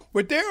Sandy,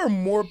 but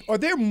are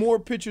there more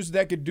pitchers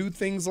that could do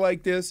things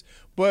like this,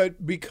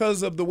 but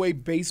because of the way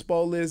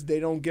baseball is, they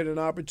don't get an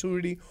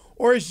opportunity?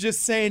 Or is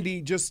just Sandy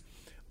just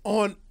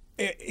on –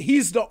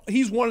 he's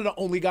one of the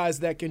only guys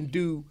that can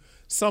do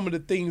some of the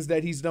things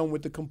that he's done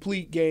with the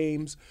complete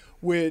games,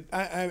 with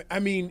I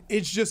mean,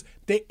 it's just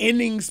the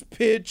innings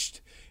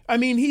pitched. I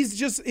mean,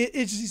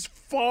 he's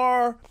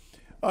far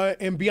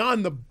and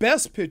beyond the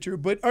best pitcher,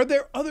 but are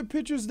there other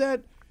pitchers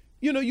that,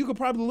 you could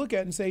probably look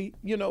at and say,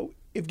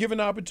 if given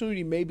an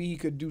opportunity, maybe he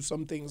could do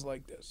some things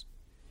like this?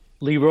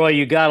 Leroy,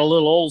 you got a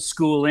little old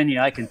school in you,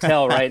 I can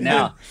tell right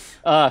now.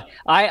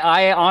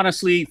 I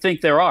honestly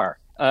think there are,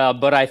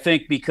 but I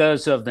think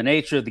because of the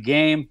nature of the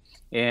game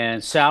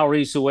and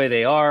salaries the way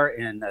they are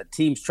and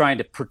teams trying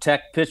to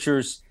protect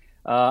pitchers,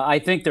 I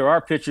think there are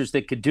pitchers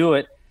that could do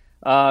it.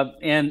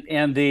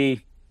 And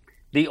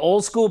the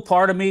old school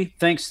part of me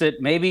thinks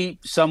that maybe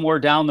somewhere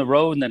down the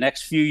road in the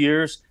next few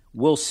years,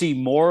 we'll see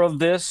more of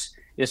this,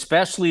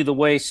 especially the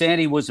way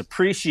Sandy was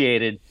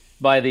appreciated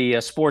by the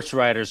sports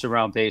writers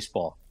around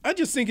baseball. I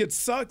just think it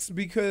sucks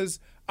because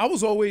I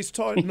was always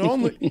taught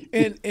normally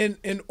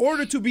in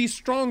order to be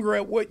stronger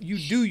at what you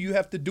do, you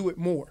have to do it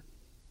more.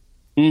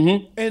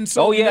 Mm-hmm. And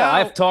so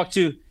I've talked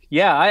to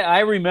I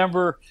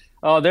remember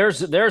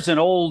there's an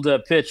old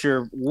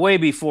pitcher way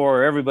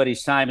before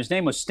everybody's time. His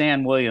name was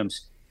Stan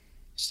Williams.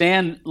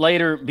 Stan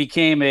later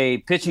became a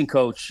pitching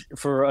coach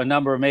for a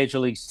number of major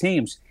league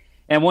teams.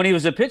 And when he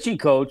was a pitching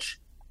coach,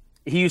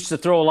 he used to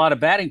throw a lot of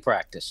batting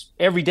practice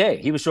every day.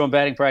 He was throwing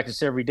batting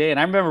practice every day. And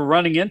I remember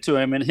running into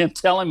him and him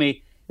telling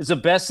me it's the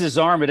best his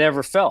arm had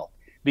ever felt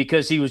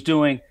because he was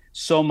doing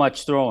so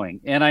much throwing.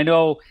 And I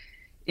know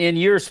in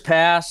years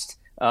past,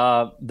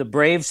 the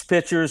Braves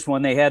pitchers,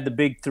 when they had the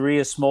big three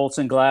of Smoltz,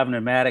 Glavine,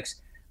 and Maddox,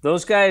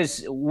 those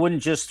guys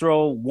wouldn't just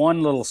throw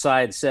one little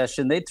side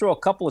session. They'd throw a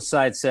couple of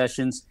side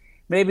sessions,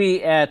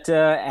 maybe at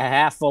a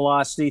half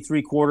velocity,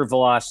 three-quarter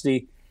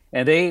velocity,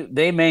 and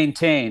they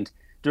maintained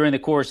during the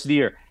course of the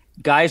year.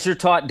 Guys are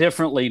taught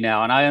differently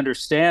now, and I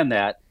understand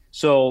that.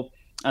 So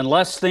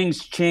unless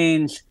things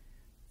change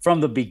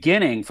from the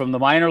beginning, from the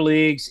minor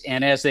leagues,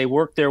 and as they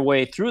work their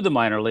way through the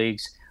minor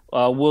leagues,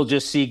 we'll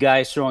just see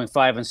guys throwing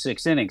 5 and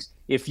 6 innings.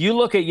 If you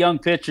look at young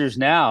pitchers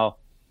now,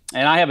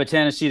 and I have a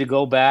tendency to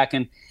go back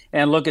and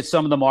look at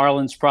some of the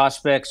Marlins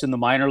prospects in the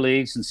minor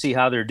leagues and see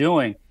how they're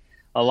doing,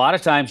 a lot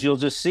of times you'll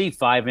just see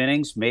 5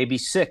 innings, maybe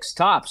 6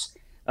 tops.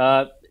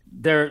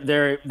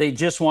 They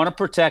just want to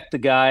protect the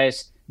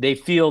guys. They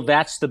feel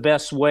that's the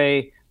best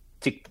way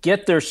to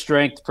get their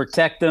strength,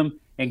 protect them,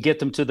 and get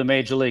them to the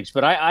major leagues.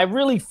 But I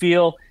really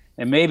feel,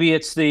 and maybe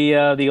it's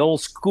the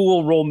old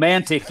school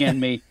romantic in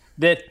me,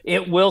 that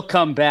it will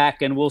come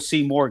back and we'll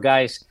see more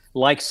guys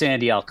like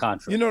Sandy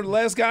Alcantara. You know, the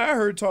last guy I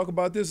heard talk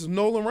about this is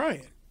Nolan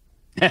Ryan.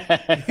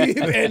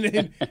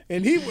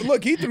 and he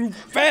threw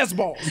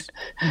fastballs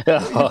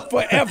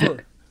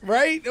forever,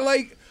 right?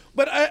 Like,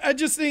 but I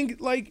just think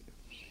like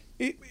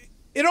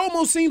it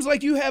almost seems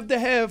like you have to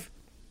have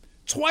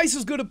twice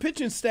as good a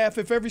pitching staff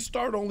if every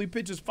starter only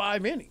pitches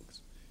 5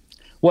 innings.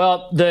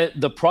 Well,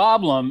 the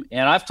problem,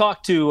 and I've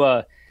talked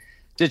to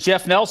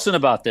Jeff Nelson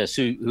about this,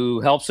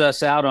 who helps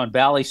us out on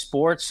Bally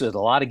Sports at a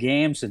lot of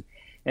games,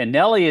 and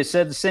Nelly has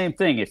said the same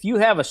thing. If you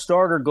have a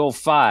starter go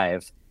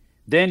 5,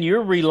 then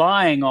you're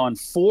relying on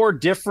 4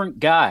 different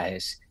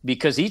guys,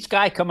 because each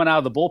guy coming out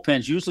of the bullpen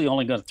is usually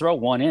only going to throw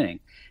 1 inning.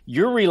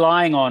 You're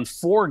relying on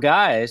 4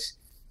 guys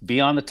be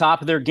on the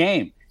top of their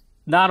game.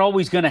 Not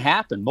always going to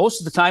happen.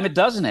 Most of the time it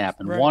doesn't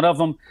happen. Right. One of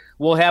them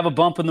will have a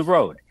bump in the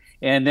road,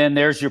 and then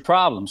there's your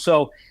problem.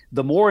 So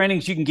the more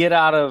innings you can get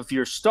out of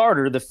your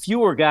starter, the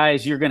fewer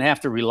guys you're going to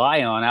have to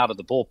rely on out of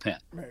the bullpen.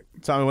 Right.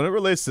 Tommy, when it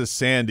relates to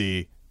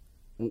Sandy,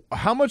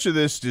 how much of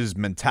this is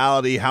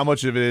mentality? How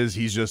much of it is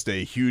he's just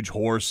a huge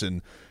horse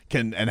and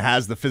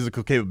has the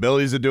physical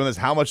capabilities of doing this?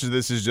 How much of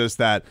this is just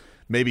that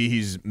maybe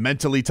he's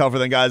mentally tougher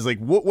than guys? Like,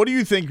 what do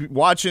you think,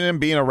 watching him,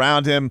 being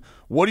around him,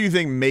 what do you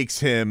think makes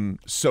him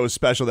so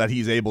special that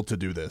he's able to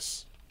do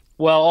this?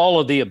 Well, all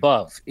of the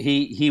above.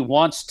 He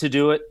wants to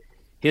do it.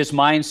 His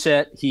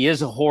mindset, he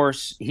is a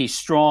horse. He's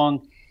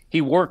strong. He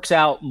works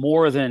out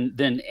more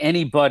than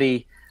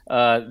anybody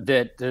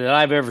that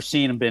I've ever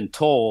seen and been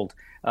told.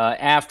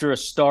 After a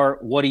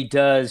start, what he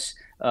does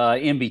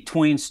in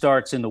between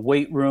starts in the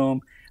weight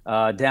room,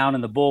 down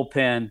in the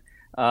bullpen,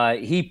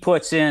 he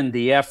puts in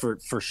the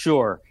effort for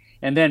sure.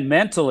 And then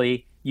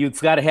mentally, you've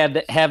got to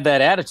have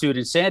that attitude,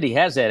 and Sandy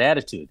has that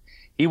attitude.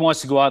 He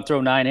wants to go out and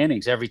throw 9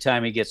 innings every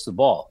time he gets the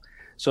ball.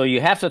 So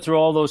you have to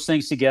throw all those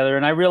things together,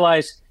 and I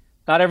realize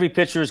not every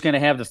pitcher is going to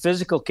have the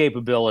physical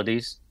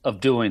capabilities of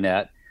doing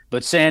that,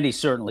 but Sandy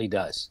certainly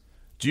does.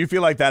 Do you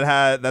feel like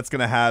that's going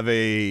to have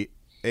a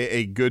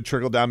good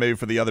trickle down maybe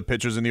for the other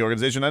pitchers in the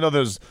organization? I know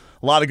there's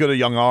a lot of good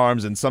young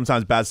arms, and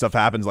sometimes bad stuff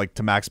happens, like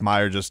to Max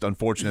Meyer, just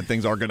unfortunate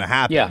things are going to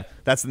happen. Yeah.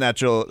 That's the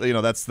natural,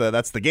 that's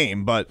the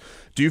game. But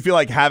do you feel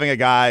like having a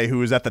guy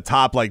who is at the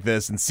top like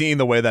this and seeing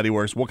the way that he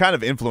works, what kind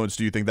of influence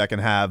do you think that can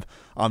have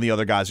on the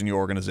other guys in your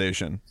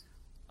organization?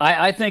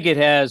 I think it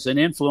has an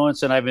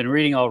influence, and I've been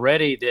reading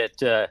already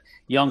that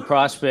young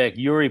prospect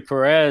Yuri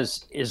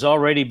Perez is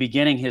already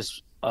beginning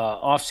his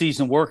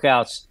off-season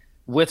workouts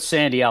with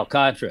Sandy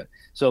Alcantara.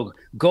 So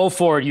go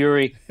for it,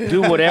 Yuri.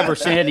 Do whatever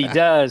Sandy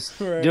does.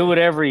 Right. Do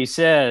whatever he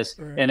says.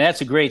 Right. And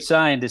that's a great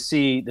sign to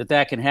see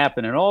that can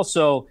happen. And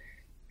also,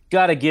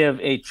 got to give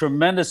a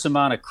tremendous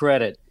amount of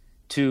credit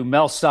to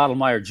Mel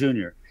Stottlemyre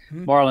Jr.,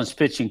 Marlins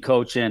pitching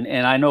coach.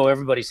 And I know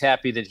everybody's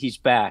happy that he's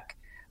back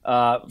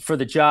for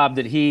the job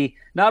that he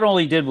not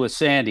only did with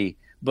Sandy,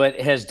 but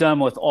has done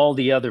with all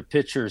the other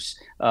pitchers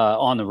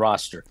on the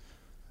roster.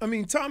 I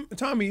mean,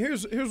 Tommy,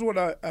 here's what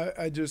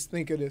I just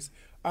think of this.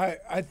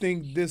 I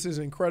think this is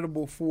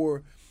incredible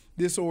for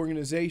this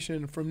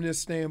organization from this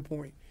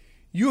standpoint.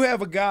 You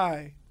have a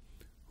guy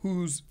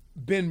who's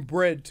been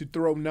bred to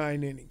throw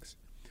 9 innings.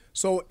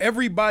 So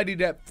everybody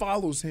that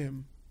follows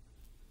him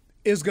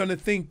is going to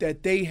think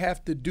that they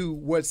have to do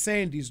what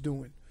Sandy's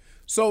doing.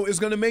 So it's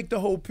going to make the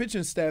whole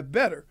pitching staff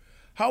better.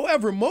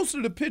 However, most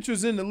of the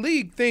pitchers in the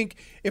league think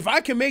if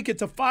I can make it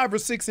to 5 or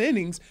 6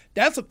 innings,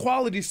 that's a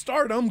quality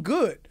start. I'm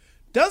good.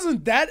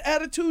 Doesn't that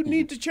attitude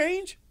need to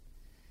change?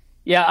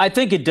 Yeah, I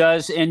think it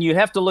does. And you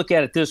have to look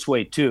at it this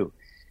way, too.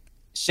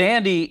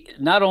 Sandy,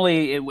 not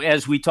only,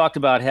 as we talked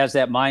about, has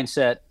that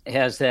mindset,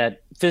 has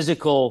that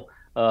physical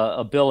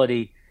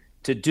ability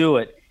to do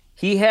it.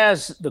 He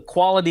has the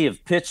quality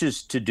of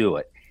pitches to do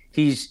it.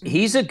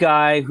 He's a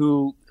guy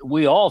who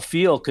we all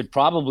feel could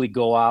probably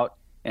go out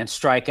and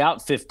strike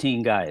out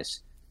 15 guys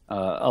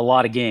a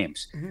lot of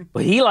games. Mm-hmm.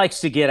 But he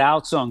likes to get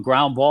outs on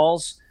ground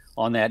balls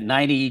on that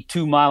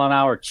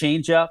 92-mile-an-hour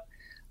changeup.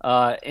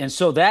 And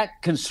so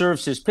that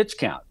conserves his pitch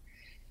count.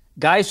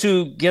 Guys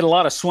who get a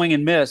lot of swing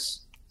and miss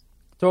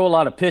throw a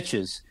lot of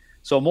pitches.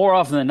 So more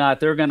often than not,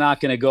 they're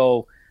not going to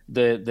go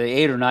the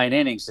 8 or 9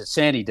 innings that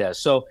Sandy does.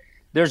 So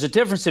there's a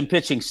difference in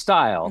pitching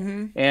style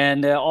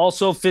and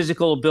also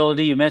physical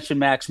ability. You mentioned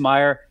Max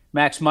Meyer.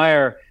 Max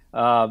Meyer,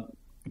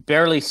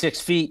 barely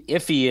 6 feet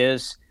if he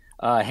is,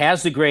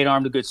 has the great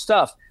arm, the good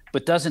stuff,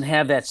 but doesn't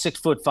have that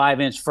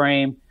 6'5"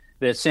 frame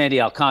that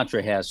Sandy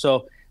Alcantara has.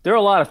 So there are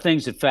a lot of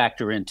things that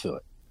factor into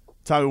it.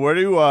 Tommy, where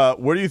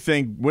do you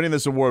think winning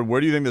this award? Where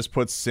do you think this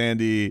puts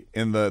Sandy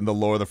in the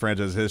lore of the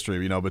franchise history?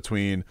 You know,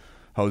 between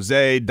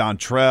Jose,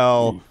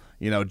 Dontrelle,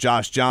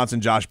 Josh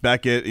Johnson, Josh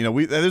Beckett.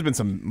 There's been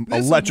some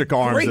electric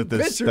arms that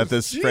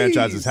this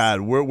franchise has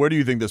had. Where do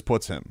you think this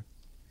puts him?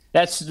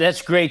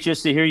 That's great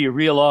just to hear you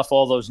reel off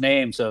all those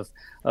names of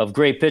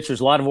great pitchers.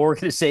 A lot of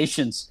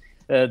organizations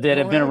that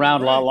have been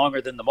around a lot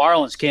longer than the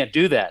Marlins can't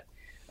do that.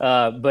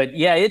 But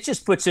yeah, it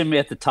just puts him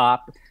at the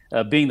top.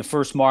 Being the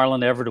first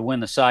Marlin ever to win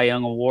the Cy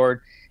Young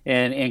Award,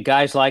 and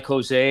guys like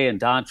Jose and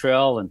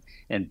Dontrelle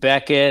and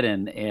Beckett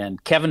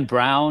and Kevin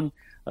Brown.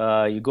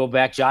 You go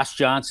back, Josh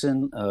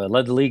Johnson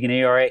led the league in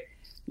ERA.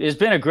 It's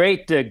been a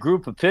great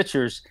group of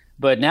pitchers,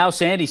 but now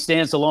Sandy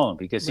stands alone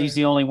because he's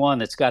the only one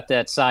that's got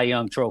that Cy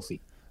Young trophy.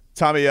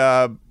 Tommy,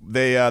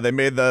 they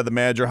made the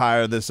manager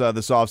hire this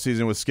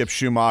offseason with Skip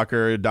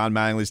Schumacher. Don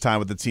Mattingly's time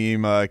with the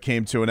team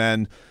came to an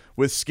end.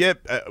 With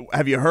Skip,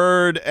 have you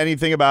heard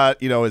anything about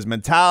his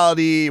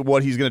mentality,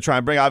 what he's going to try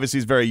and bring? Obviously,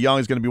 he's very young.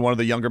 He's going to be one of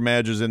the younger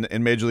managers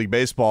in Major League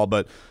Baseball.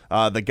 But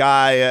the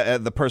guy,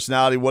 the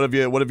personality, what have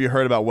you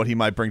heard about what he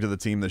might bring to the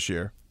team this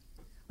year?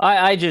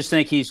 I just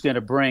think he's going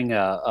to bring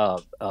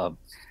a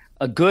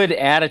good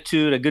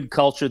attitude, a good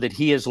culture that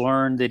he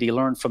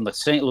learned from the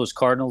St. Louis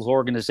Cardinals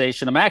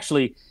organization. I'm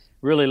actually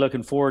really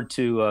looking forward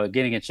to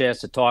getting a chance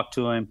to talk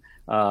to him.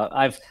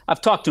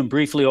 I've talked to him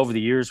briefly over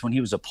the years when he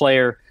was a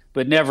player,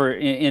 but never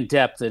in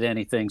depth at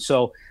anything.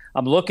 So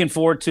I'm looking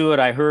forward to it.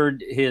 I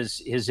heard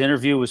his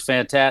interview was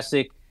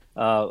fantastic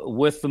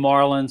with the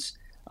Marlins,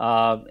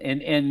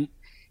 and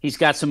he's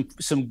got some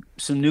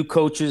new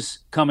coaches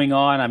coming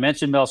on. I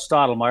mentioned Mel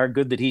Stottlemyre.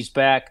 Good that he's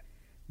back.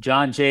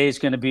 John Jay is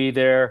going to be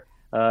there.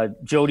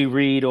 Jody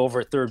Reed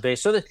over at third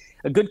base. So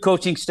a good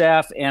coaching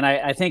staff, and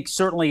I think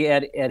certainly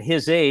at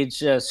his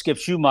age, Skip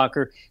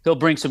Schumacher, he'll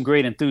bring some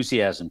great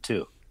enthusiasm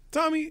too.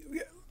 Tommy,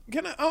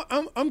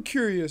 I'm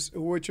curious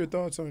what your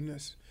thoughts on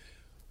this.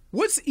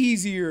 What's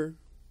easier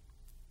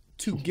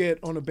to get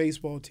on a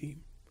baseball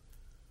team?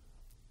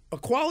 A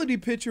quality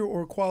pitcher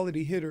or a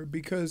quality hitter?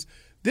 Because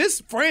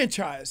this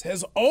franchise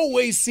has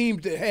always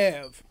seemed to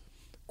have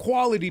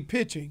quality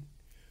pitching,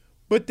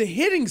 but the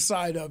hitting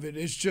side of it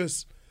is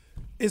just,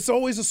 it's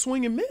always a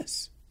swing and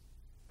miss.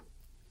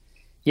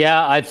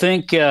 Yeah, I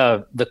think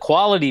the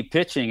quality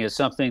pitching is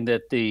something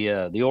that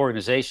the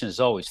organization is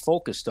always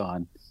focused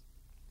on.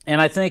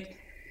 And I think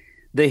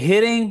the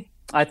hitting,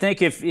 I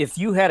think if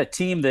you had a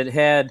team that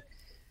had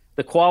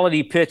the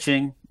quality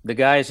pitching, the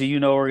guys who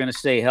are going to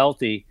stay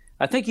healthy,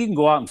 I think you can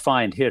go out and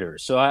find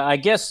hitters. So I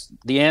guess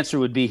the answer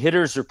would be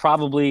hitters are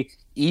probably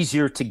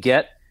easier to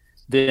get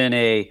than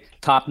a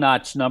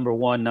top-notch number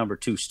 1, number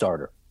 2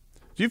 starter.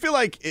 Do you feel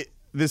like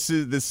this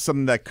is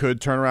something that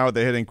could turn around with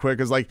the hitting quick?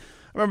 Because I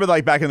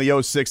remember back in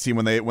the 06 team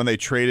when they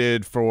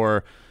traded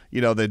for –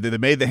 they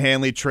made the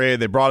Hanley trade.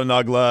 They brought in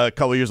Ugla. A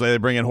couple of years later, they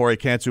bring in Jorge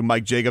Cantu,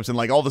 Mike Jacobs, and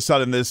all of a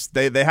sudden,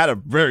 they had a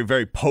very,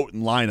 very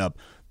potent lineup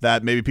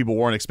that maybe people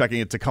weren't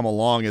expecting it to come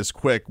along as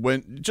quick.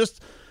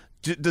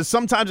 Does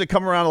sometimes it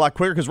come around a lot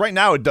quicker? Because right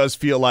now it does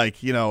feel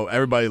like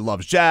everybody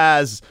loves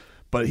Jazz,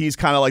 but he's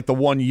kind of like the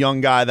one young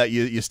guy that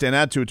you stand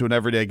out to an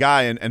everyday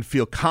guy and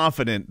feel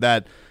confident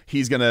that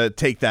he's going to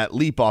take that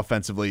leap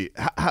offensively.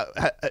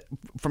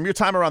 From your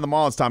time around the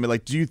Marlins, Tommy,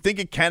 do you think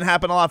it can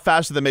happen a lot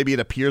faster than maybe it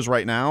appears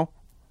right now?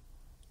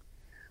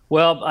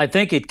 Well, I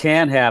think it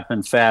can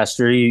happen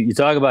faster. You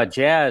talk about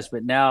Jazz,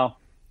 but now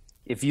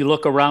if you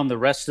look around the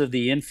rest of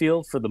the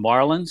infield for the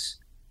Marlins,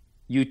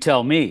 you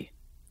tell me.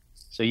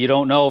 So you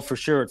don't know for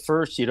sure at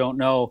first. You don't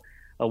know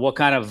what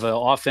kind of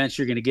offense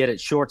you're going to get at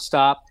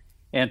shortstop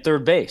and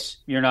third base.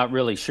 You're not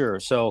really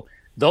sure. So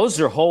those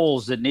are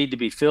holes that need to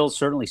be filled,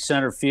 certainly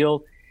center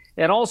field.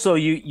 And also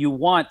you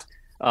want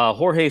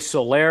Jorge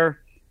Soler.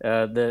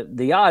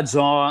 The odds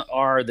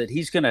are that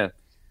he's going to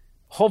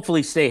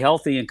hopefully stay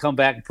healthy and come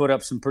back and put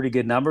up some pretty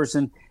good numbers.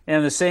 And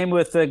the same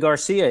with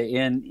Garcia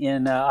in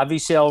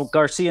Avisail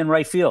Garcia in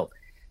right field.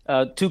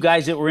 2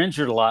 guys that were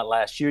injured a lot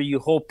last year. You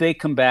hope they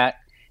come back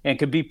and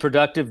can be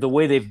productive the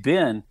way they've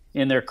been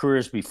in their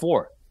careers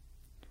before.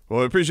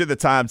 Well, we appreciate the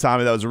time,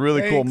 Tommy. That was a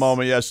really cool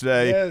moment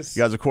yesterday. Yes.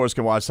 You guys, of course,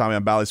 can watch Tommy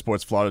on Bally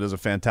Sports Florida. Does a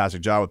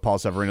fantastic job with Paul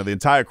Severino. The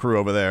entire crew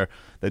over there,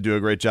 they do a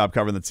great job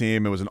covering the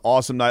team. It was an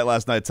awesome night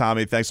last night,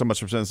 Tommy. Thanks so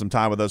much for spending some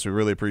time with us. We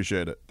really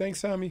appreciate it.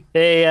 Thanks, Tommy.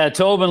 Hey,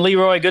 Tobin,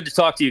 Leroy, good to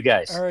talk to you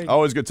guys. All right.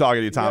 Always good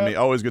talking to you, Tommy.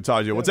 Always good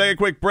talking to you. We'll take a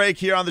quick break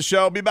here on the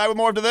show. Be back with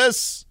more after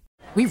this.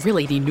 We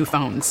really need new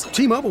phones.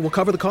 T-Mobile will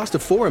cover the cost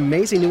of 4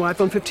 amazing new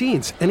iPhone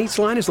 15s, and each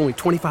line is only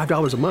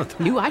 $25 a month.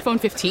 New iPhone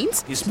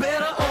 15s? It's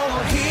better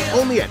over here.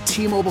 Only at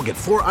T-Mobile, get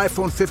 4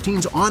 iPhone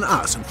 15s on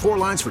us and 4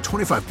 lines for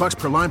 $25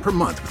 per line per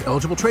month with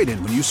eligible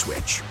trade-in when you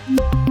switch.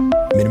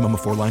 Minimum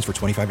of 4 lines for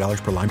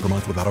 $25 per line per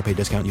month with autopay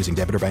discount using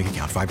debit or bank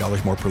account.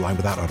 $5 more per line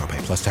without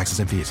autopay, plus taxes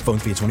and fees. Phone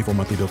fee at 24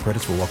 monthly bill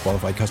credits for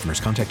well-qualified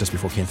customers. Contact us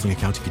before canceling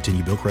account to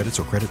continue bill credits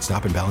or credit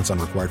stop and balance on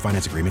required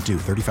finance agreement due.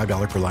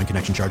 $35 per line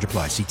connection charge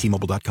applies. See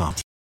T-Mobile.com.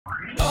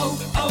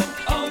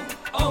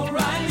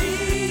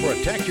 O'Reilly.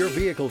 Protect your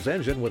vehicle's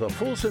engine with a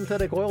full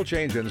synthetic oil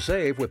change and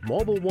save with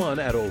Mobil 1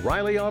 at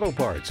O'Reilly Auto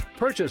Parts.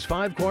 Purchase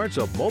 5 quarts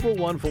of Mobil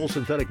 1 full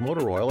synthetic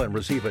motor oil and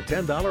receive a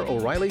 $10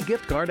 O'Reilly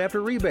gift card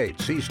after rebate.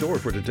 See store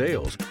for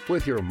details.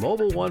 With your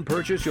Mobil 1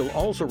 purchase, you'll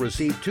also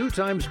receive 2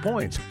 times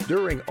points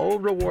during O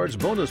Rewards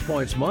Bonus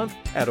Points Month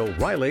at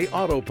O'Reilly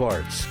Auto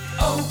Parts.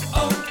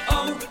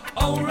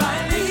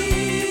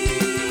 O'Reilly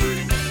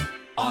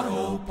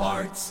Auto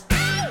Parts.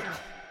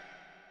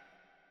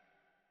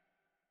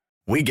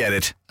 We get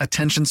it.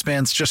 Attention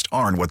spans just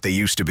aren't what they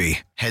used to be.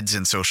 Heads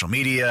in social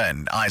media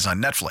and eyes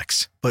on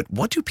Netflix. But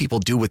what do people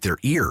do with their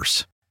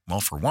ears?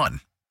 Well, for one,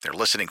 they're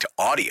listening to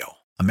audio.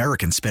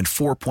 Americans spend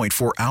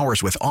 4.4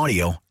 hours with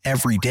audio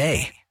every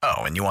day. Oh,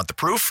 and you want the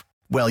proof?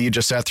 Well, you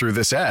just sat through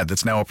this ad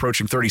that's now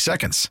approaching 30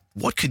 seconds.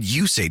 What could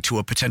you say to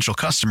a potential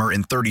customer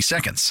in 30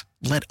 seconds?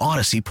 Let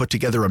Odyssey put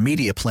together a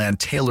media plan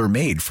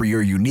tailor-made for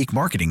your unique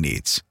marketing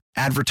needs.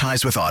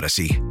 Advertise with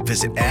Odyssey.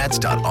 Visit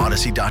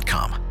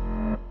ads.odyssey.com.